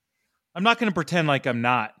not going to pretend like I'm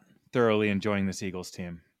not thoroughly enjoying this Eagles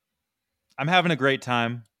team. I'm having a great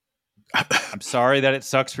time. I'm sorry that it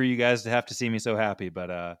sucks for you guys to have to see me so happy,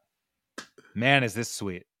 but man, is this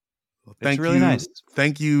sweet. It's really nice.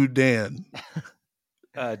 Thank you, Dan.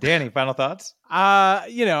 Danny, final thoughts?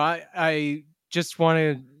 I just want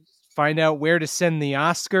to find out where to send the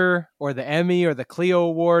Oscar or the Emmy or the Clio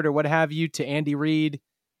Award or what have you to Andy Reid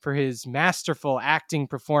for his masterful acting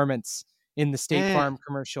performance in the State Farm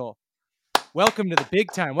commercial. Welcome to the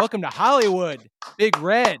big time. Welcome to Hollywood. Big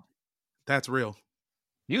Red. That's real.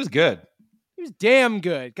 He was good. He was damn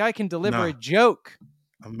good. Guy can deliver a joke.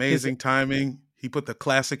 Amazing timing. He put the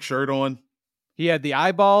classic shirt on. He had the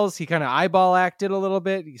eyeballs. He kind of eyeball acted a little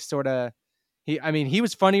bit. He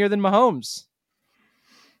was funnier than Mahomes.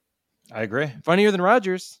 I agree. Funnier than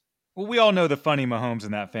Rodgers. Well, we all know the funny Mahomes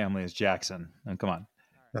in that family is Jackson. And come on.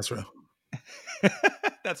 That's real.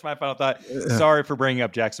 That's my final thought. Sorry for bringing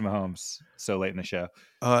up Jackson Mahomes so late in the show.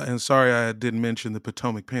 And sorry I didn't mention the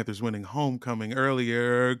Potomac Panthers winning homecoming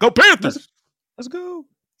earlier. Go Panthers! Let's go.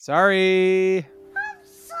 Sorry.